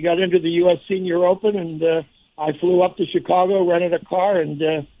 He got into the U.S. Senior Open, and I flew up to Chicago, rented a car,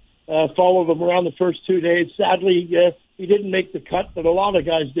 and followed him around the first 2 days. Sadly, he didn't make the cut, but a lot of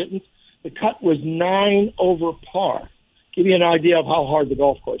guys didn't. The cut was 9 over par. Give you an idea of how hard the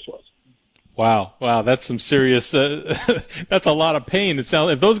golf course was. Wow, that's some serious. That's a lot of pain. It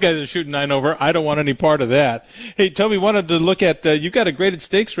sounds. If those guys are shooting 9 over, I don't want any part of that. Hey, Toby, wanted to look at. You got a graded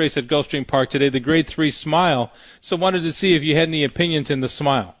stakes race at Gulfstream Park today, the Grade 3 Smile. So wanted to see if you had any opinions in the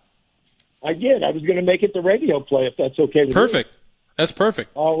Smile. I did. I was going to make it the radio play, if that's okay. Perfect. That's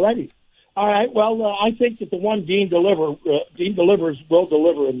perfect. All righty. All right. Well, I think that the one Dean Delivers will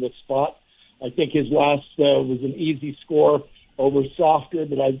deliver in this spot. I think his last was an easy score over Softer,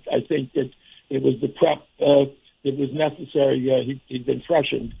 but I think that it was the prep that was necessary. He'd been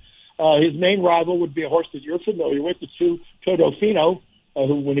freshened. His main rival would be a horse that you're familiar with, the 2 Todofino,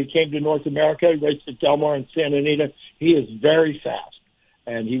 who, when he came to North America, he raced at Del Mar and Santa Anita. He is very fast,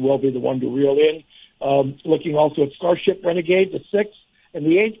 and he will be the one to reel in. Looking also at Starship Renegade, the 6, and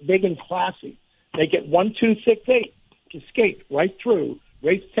the 8, Big and Classy. Make it 1, 2, 6, 8 to skate right through.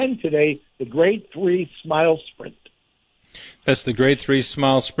 Race 10 today, the Grade 3 Smile Sprint. That's the Grade 3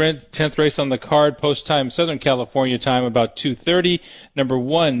 Smile Sprint. 10th race on the card, post time, Southern California time, about 2:30. Number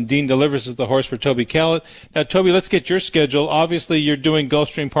 1, Dean Delivers is the horse for Toby Callett. Now, Toby, let's get your schedule. Obviously, you're doing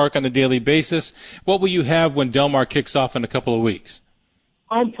Gulfstream Park on a daily basis. What will you have when Del Mar kicks off in a couple of weeks?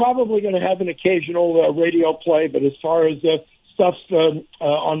 I'm probably going to have an occasional radio play, but as far as stuff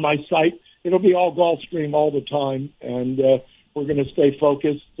on my site, it'll be all Gulfstream all the time, and we're going to stay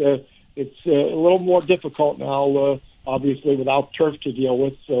focused. It's a little more difficult now, obviously, without turf to deal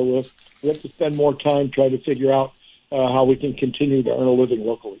with, so we have to spend more time trying to figure out how we can continue to earn a living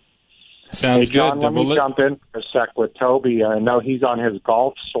locally. Sounds hey, John, good. Let me jump in for a sec with Toby. I know he's on his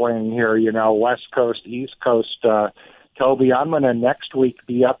golf swing here, West Coast, East Coast Toby, I'm going to next week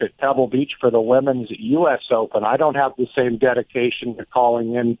be up at Pebble Beach for the Women's U.S. Open. I don't have the same dedication to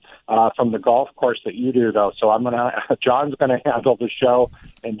calling in from the golf course that you do, though. So John's going to handle the show,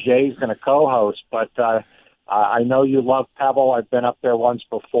 and Jay's going to co-host. But I know you love Pebble. I've been up there once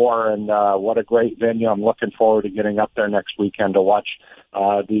before, and what a great venue. I'm looking forward to getting up there next weekend to watch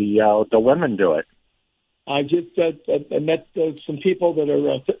the women do it. I just I met some people that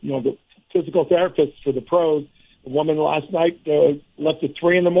are, the physical therapists for the pros. A woman last night left at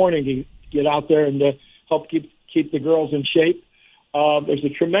 3 a.m. to get out there and help keep the girls in shape. There's a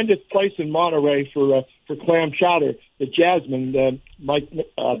tremendous place in Monterey for clam chowder that Jasmine, Mike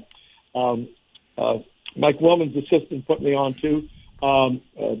Wellman's assistant, put me on to.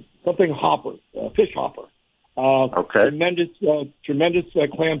 Something hopper, fish hopper. Okay. Tremendous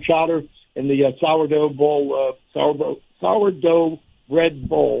clam chowder in the sourdough bread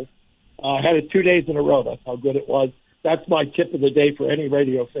bowl. I had it 2 days in a row. That's how good it was. That's my tip of the day for any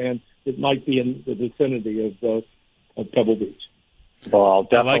radio fan that might be in the vicinity of Pebble Beach. Well, I'll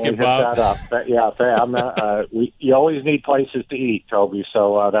definitely like it, hit Bob. that up. You always need places to eat, Toby,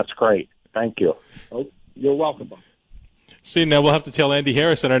 so that's great. Thank you. Oh, you're welcome, Bob. See, now we'll have to tell Andy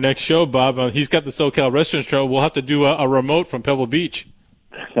Harris on our next show, Bob. He's got the SoCal Restaurant Show. We'll have to do a remote from Pebble Beach.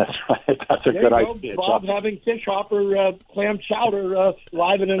 That's right. That's a good idea. Bob having fish hopper clam chowder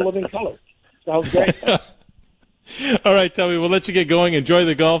live and in living color. Sounds great. All right, Toby, we'll let you get going. Enjoy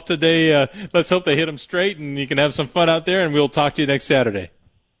the golf today. Let's hope they hit them straight, and you can have some fun out there, and we'll talk to you next Saturday.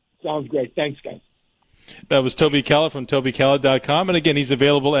 Sounds great. Thanks, guys. That was Toby Callett from TobyCallett.com. And again, he's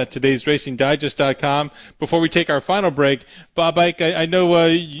available at today'sracingdigest.com. Before we take our final break, Bob Ike, I know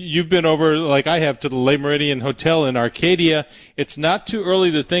you've been over, like I have, to the Le Meridian Hotel in Arcadia. It's not too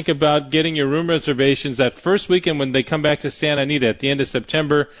early to think about getting your room reservations that first weekend when they come back to Santa Anita at the end of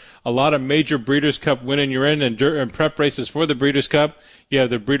September. A lot of major Breeders' Cup winning you're in and prep races for the Breeders' Cup. You have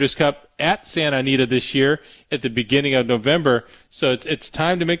the Breeders' Cup at Santa Anita this year at the beginning of November. So it's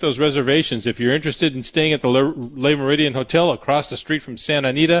time to make those reservations. If you're interested in staying at the Le Meridian Hotel across the street from Santa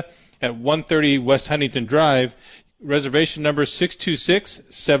Anita at 130 West Huntington Drive, reservation number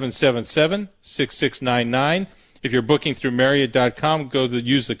 626-777-6699. If you're booking through Marriott.com,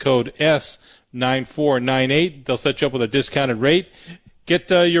 use the code S9498. They'll set you up with a discounted rate.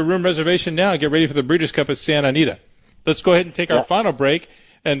 Get your room reservation now and get ready for the Breeders' Cup at Santa Anita. Let's go ahead and take our final break.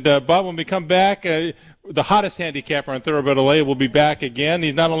 And, Bob, when we come back, the hottest handicapper on Thoroughbred LA will be back again.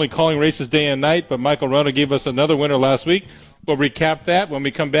 He's not only calling races day and night, but Michael Rona gave us another winner last week. We'll recap that when we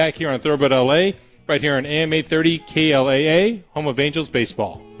come back here on Thoroughbred LA, right here on AM 830 KLAA, home of Angels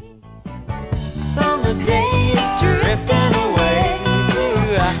baseball. Summer days drifting away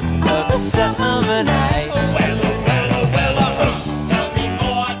to other summer nights.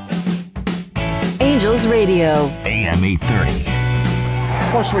 Angels Radio. AM 830.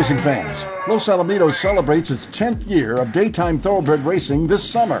 Horse racing fans, Los Alamitos celebrates its 10th year of daytime thoroughbred racing this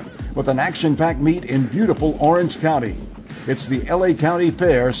summer with an action-packed meet in beautiful Orange County. It's the LA County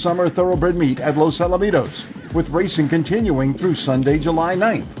Fair Summer Thoroughbred Meet at Los Alamitos, with racing continuing through Sunday, July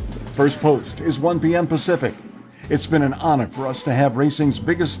 9th. First post is 1 p.m. Pacific. It's been an honor for us to have racing's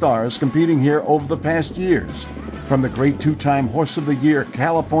biggest stars competing here over the past years. From the great two-time Horse of the Year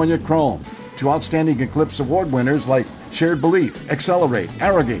California Chrome to outstanding Eclipse Award winners like Shared Belief, Accelerate,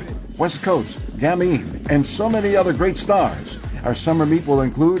 Arrogate, West Coast, Gamine, and so many other great stars. Our summer meet will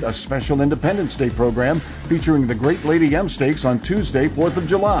include a special Independence Day program featuring the Great Lady M Stakes on Tuesday, 4th of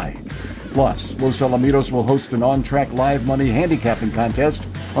July. Plus, Los Alamitos will host an on-track live money handicapping contest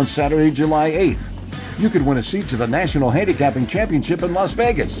on Saturday, July 8th. You could win a seat to the National Handicapping Championship in Las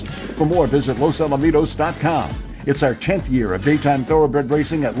Vegas. For more, visit losalamitos.com. It's our 10th year of daytime thoroughbred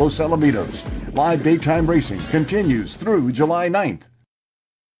racing at Los Alamitos. Live daytime racing continues through July 9th.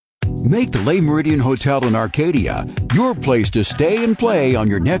 Make the Le Meridian Hotel in Arcadia your place to stay and play on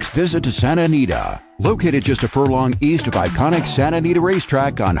your next visit to Santa Anita. Located just a furlong east of iconic Santa Anita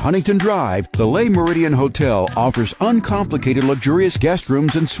Racetrack on Huntington Drive, the Le Meridian Hotel offers uncomplicated luxurious guest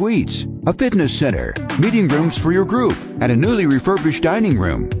rooms and suites, a fitness center, meeting rooms for your group, and a newly refurbished dining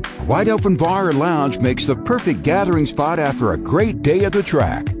room. A wide open bar or lounge makes the perfect gathering spot after a great day at the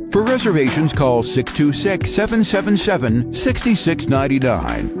track. For reservations, call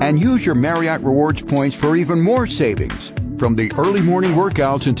 626-777-6699 and use your Marriott Rewards points for even more savings. From the early morning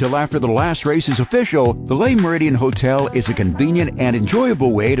workouts until after the last race is official, the Le Meridian Hotel is a convenient and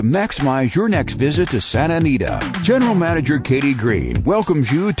enjoyable way to maximize your next visit to Santa Anita. General Manager Katie Green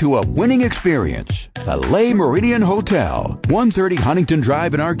welcomes you to a winning experience. The Le Meridian Hotel, 130 Huntington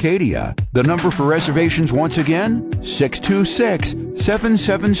Drive in Arcadia. The number for reservations once again,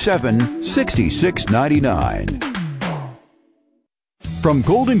 626-777-6699. From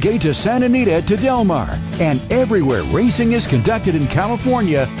Golden Gate to Santa Anita to Del Mar, and everywhere racing is conducted in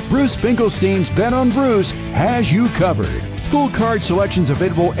California, Bruce Finkelstein's Bet on Bruce has you covered. Full card selections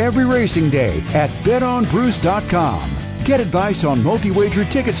available every racing day at betonbruce.com. Get advice on multi-wager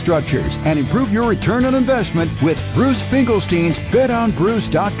ticket structures and improve your return on investment with Bruce Finkelstein's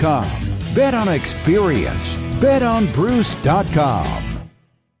betonbruce.com. Bet on experience. betonbruce.com.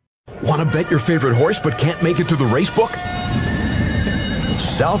 Want to bet your favorite horse but can't make it to the racebook?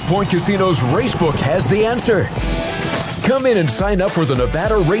 South Point Casino's Racebook has the answer. Come in and sign up for the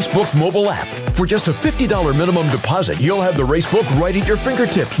Nevada Racebook mobile app. For just a $50 minimum deposit, you'll have the racebook right at your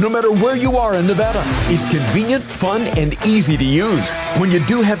fingertips, no matter where you are in Nevada. It's convenient, fun, and easy to use. When you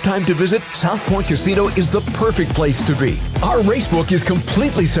do have time to visit, South Point Casino is the perfect place to be. Our racebook is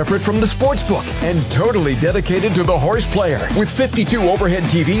completely separate from the sportsbook and totally dedicated to the horse player. With 52 overhead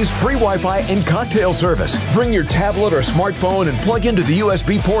TVs, free Wi-Fi, and cocktail service. Bring your tablet or smartphone and plug into the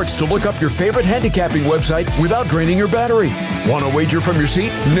USB ports to look up your favorite handicapping website without draining your battery. Want to wager from your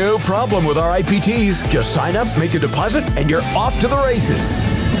seat? No problem with our IPTs. Just sign up, make a deposit, and you're off to the races.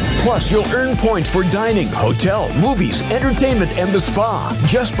 Plus, you'll earn points for dining, hotel, movies, entertainment, and the spa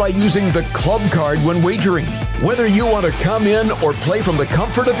just by using the club card when wagering. Whether you want to come in or play from the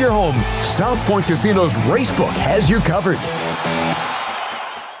comfort of your home, South Point Casino's Racebook has you covered.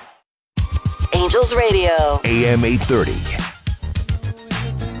 Angels Radio. AM 830.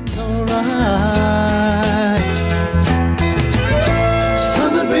 All right.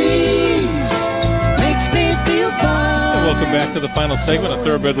 Summer breeze makes me feel fine. Welcome back to the final segment of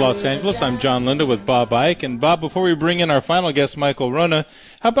Thoroughbred Los Angeles. I'm John Lindo with Bob Ike. And Bob, before we bring in our final guest, Michael Rona,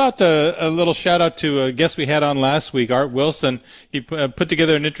 how about a little shout-out to a guest we had on last week, Art Wilson. He put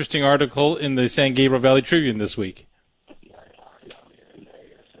together an interesting article in the San Gabriel Valley Tribune this week.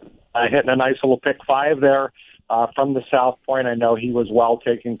 Hitting a nice little pick 5 there from the South Point. I know he was well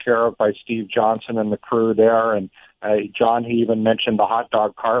taken care of by Steve Johnson and the crew there. And John, he even mentioned the hot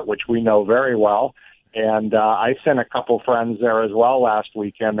dog cart, which we know very well. And I sent a couple friends there as well last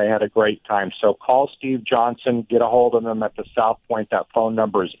weekend. They had a great time. So call Steve Johnson, get a hold of them at the South Point. That phone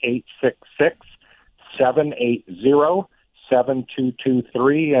number is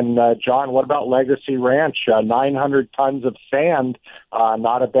 866-780-7223. And John, what about Legacy Ranch? 900 tons of sand,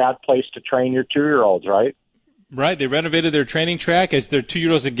 not a bad place to train your 2-year-olds, right? Right. They renovated their training track as their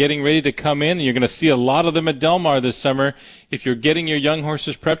 2-year-olds are getting ready to come in. And you're going to see a lot of them at Del Mar this summer. If you're getting your young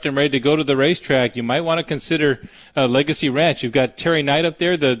horses prepped and ready to go to the racetrack, you might want to consider Legacy Ranch. You've got Terry Knight up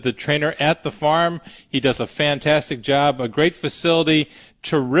there, the trainer at the farm. He does a fantastic job, a great facility,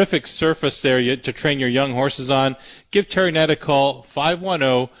 terrific surface there to train your young horses on. Give Terry Knight a call,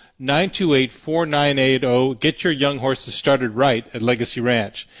 510-928-4980. Get your young horses started right at Legacy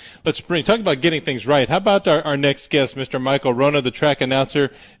Ranch. Talk about getting things right. How about our next guest, Mr. Michael Rona, the track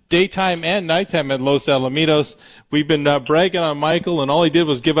announcer, daytime and nighttime at Los Alamitos. We've been bragging on Michael, and all he did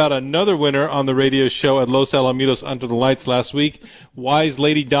was give out another winner on the radio show at Los Alamitos Under the Lights last week. Wise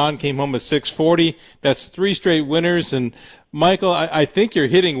Lady Dawn came home at 640. That's 3 straight winners. And Michael, I think you're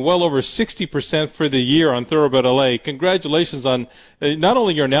hitting well over 60% for the year on Thoroughbred LA. Congratulations on not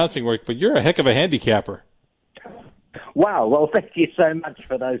only your announcing work, but you're a heck of a handicapper. Wow. Well, thank you so much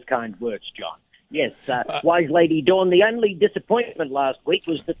for those kind words, John. Yes, Wise Lady Dawn. The only disappointment last week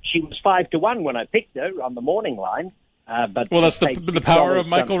was that she was 5-1 when I picked her on the morning line. But that's the power of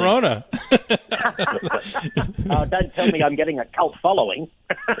Michael Rona. Oh, don't tell me I'm getting a cult following.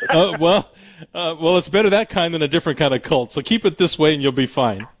 Well, it's better that kind than a different kind of cult. So keep it this way, and you'll be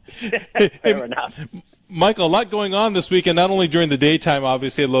fine. Fair enough. Michael, a lot going on this weekend, not only during the daytime,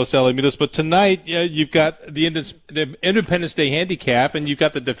 obviously, at Los Alamitos, but tonight you've got the Independence Day Handicap, and you've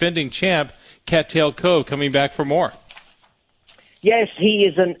got the defending champ, Cattail Cove, coming back for more. Yes, he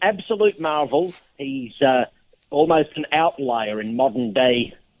is an absolute marvel. He's almost an outlier in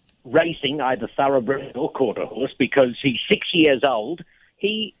modern-day racing, either thoroughbred or quarter horse, because he's 6 years old.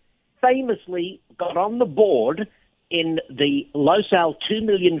 He famously got on the board in the Los Al 2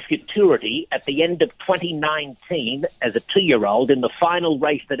 Million Futurity at the end of 2019 as a 2-year-old in the final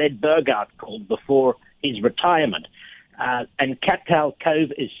race that Ed Burgart called before his retirement. And Cattail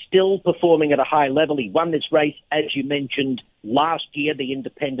Cove is still performing at a high level. He won this race, as you mentioned, last year, the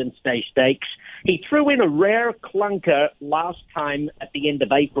Independence Day Stakes. He threw in a rare clunker last time at the end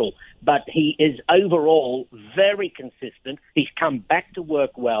of April, but he is overall very consistent. He's come back to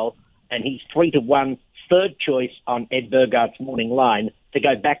work well, and he's 3-1 third choice on Ed Burgart's morning line to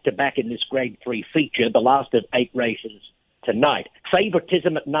go back-to-back in this Grade 3 feature, the last of 8 races tonight.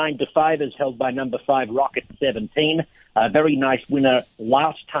 Favoritism at 9-5 is held by number 5, Rocket 17. A very nice winner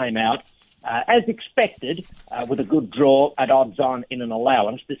last time out. as expected, with a good draw at odds on in an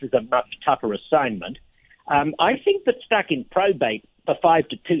allowance. This is a much tougher assignment. I think that Stuck in Probate, the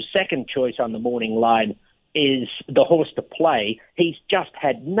 5-2 second choice on the morning line, is the horse to play. He's just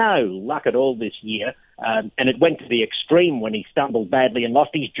had no luck at all this year, and it went to the extreme when he stumbled badly and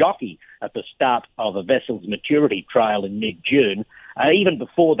lost his jockey at the start of a Vessel's Maturity trial in mid-June. Even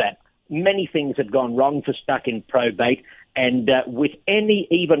before that, many things had gone wrong for Stuck in Probate, and with any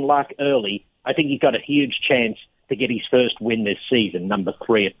even luck early, I think he's got a huge chance to get his first win this season, number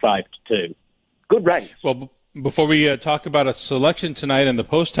 3 at 5-2. Good race. Well, before we talk about a selection tonight and the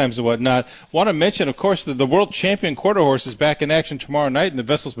post times and whatnot, want to mention, of course, that the world champion quarter horse is back in action tomorrow night in the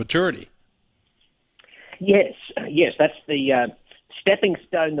Vessel's Maturity. Yes, that's the stepping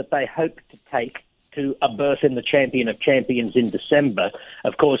stone that they hope to take to a berth in the Champion of Champions in December.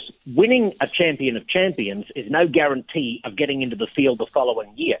 Of course, winning a Champion of Champions is no guarantee of getting into the field the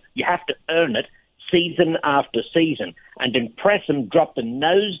following year. You have to earn it season after season. And Impressum dropped a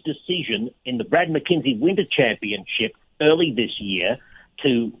nose decision in the Brad McKenzie Winter Championship early this year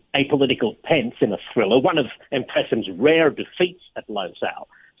to Apolitical Pence in a thriller, one of Impressum's rare defeats at Losal.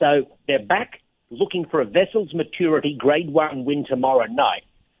 So they're back looking for a Vessel's Maturity Grade 1 win tomorrow night,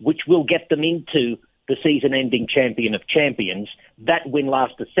 which will get them into the season-ending Champion of Champions. That win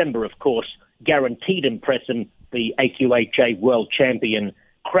last December, of course, guaranteed Impressum the AQHA World Champion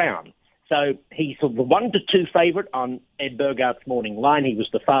crown. So he's the 1-2 favourite on Ed Burgart's morning line. He was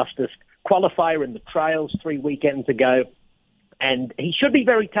the fastest qualifier in the trails 3 weekends ago, and he should be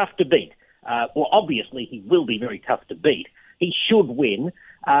very tough to beat. Well, obviously he will be very tough to beat. He should win.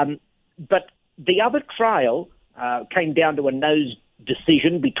 But the other trial came down to a nose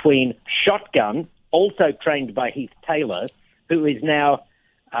decision between Shotgun, also trained by Heath Taylor, who is now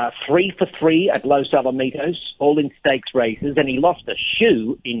 3 for 3 at Los Alamitos, all in stakes races, and he lost a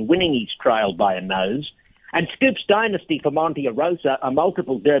shoe in winning his trial by a nose. And Scoops Dynasty for Monte Rosa, a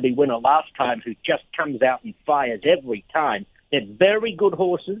multiple Derby winner last time, who just comes out and fires every time. They're very good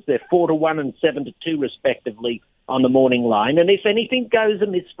horses. They're 4-1 and 7-2 respectively on the morning line. And if anything goes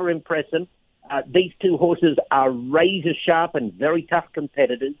amiss for Impressum, these two horses are razor sharp and very tough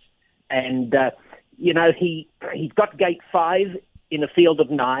competitors. And, he's got gate 5 in a field of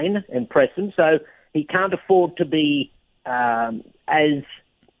 9, Impressum, so he can't afford to be as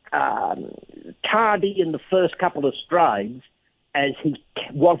tardy in the first couple of strides as he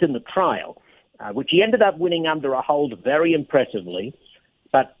was in the trial, which he ended up winning under a hold very impressively.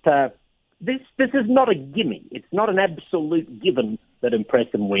 But this is not a gimme. It's not an absolute given that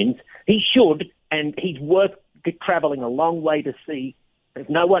Impressum wins. He should, and he's worth travelling a long way to see. If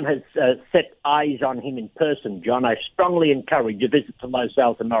no one has set eyes on him in person, John, I strongly encourage a visit to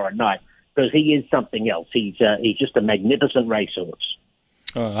Losal tomorrow night, because he is something else. He's just a magnificent racehorse.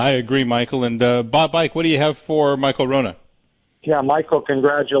 I agree, Michael. And Bob Ike, what do you have for Michael Rona? Yeah, Michael,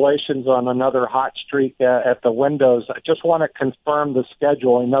 congratulations on another hot streak at the windows. I just want to confirm the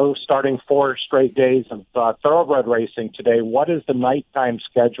schedule. I know starting 4 straight days of thoroughbred racing today. What is the nighttime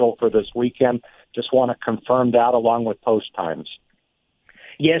schedule for this weekend? Just want to confirm that along with post times.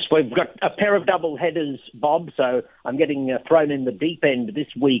 Yes, we've got a pair of double headers, Bob, so I'm getting thrown in the deep end this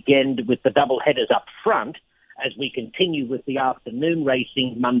weekend with the double headers up front as we continue with the afternoon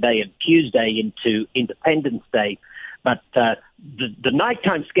racing Monday and Tuesday into Independence Day. But the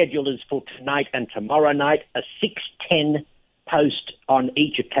nighttime schedule is for tonight and tomorrow night, a 6:10 post on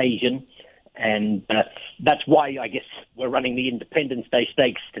each occasion. And that's why I guess we're running the Independence Day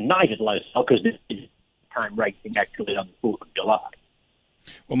Stakes tonight at Losal, because this is time racing actually on the 4th of July.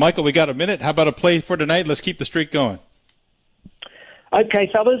 Well, Michael, we got a minute. How about a play for tonight? Let's keep the streak going. Okay,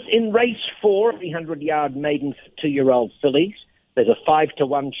 fellas. In race 4, 300-yard maiden for 2-year-old fillies, there's a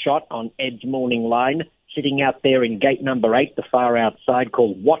 5-1 shot on Ed's morning line, sitting out there in gate number 8, the far outside,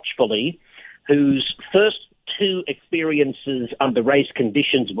 called Watchfully, whose first 2 experiences under race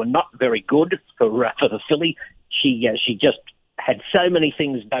conditions were not very good for the filly. She just had so many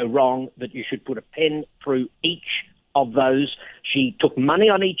things go wrong that you should put a pen through each of those. She took money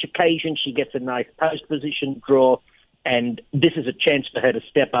on each occasion. She gets a nice post position draw, and this is a chance for her to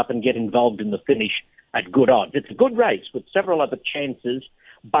step up and get involved in the finish at good odds. It's a good race with several other chances,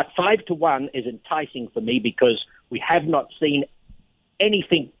 but 5-1 is enticing for me because we have not seen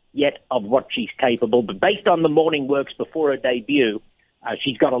anything yet of what she's capable. But based on the morning works before her debut,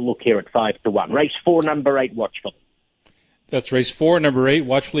 she's got a look here at 5-1. Race 4, number 8, Watchfully. That's race 4, number 8,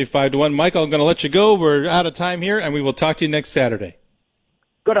 Watchfully 5-1. Michael, I'm going to let you go. We're out of time here, and we will talk to you next Saturday.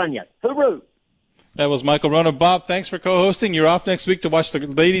 Good on you. Hooroo! That was Michael Rohner. Bob, thanks for co-hosting. You're off next week to watch the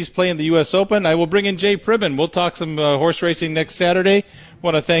ladies play in the U.S. Open. I will bring in Jay Pribben. We'll talk some horse racing next Saturday.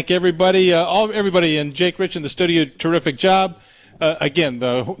 Want to thank everybody, everybody, and Jake Rich in the studio. Terrific job. Again,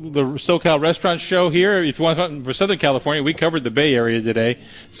 the SoCal Restaurant Show here. If you want something for Southern California, we covered the Bay Area today.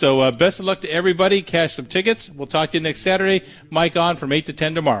 So best of luck to everybody. Cash some tickets. We'll talk to you next Saturday. Mike on from 8 to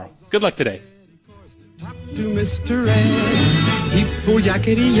 10 tomorrow. Good luck today. To Mr. Ed, people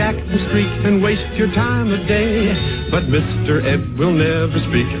yakety-yak the street and waste your time a day. But Mr. Ed will never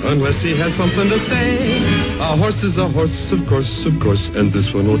speak unless he has something to say. A horse is a horse, of course, and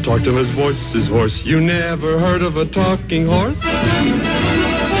this one will talk till his voice is hoarse. You never heard of a talking horse?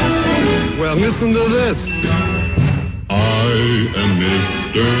 Well, listen to this. I am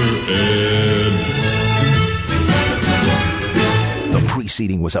Mr. Ed. The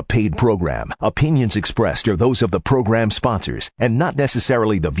preceding was a paid program. Opinions expressed are those of the program sponsors and not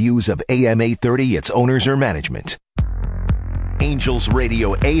necessarily the views of AM 830, its owners, or management. Angels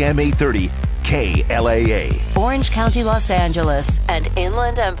Radio AM 830, KLAA. Orange County, Los Angeles, and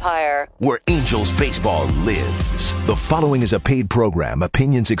Inland Empire. Where Angels baseball lives. The following is a paid program.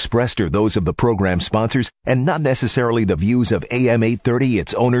 Opinions expressed are those of the program sponsors and not necessarily the views of AM 830,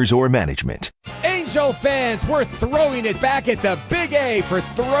 its owners, or management. Angel fans, we're throwing it back at the Big A for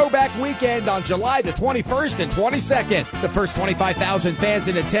Throwback Weekend on July the 21st and 22nd. The first 25,000 fans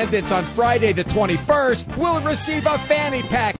in attendance on Friday the 21st will receive a fanny pack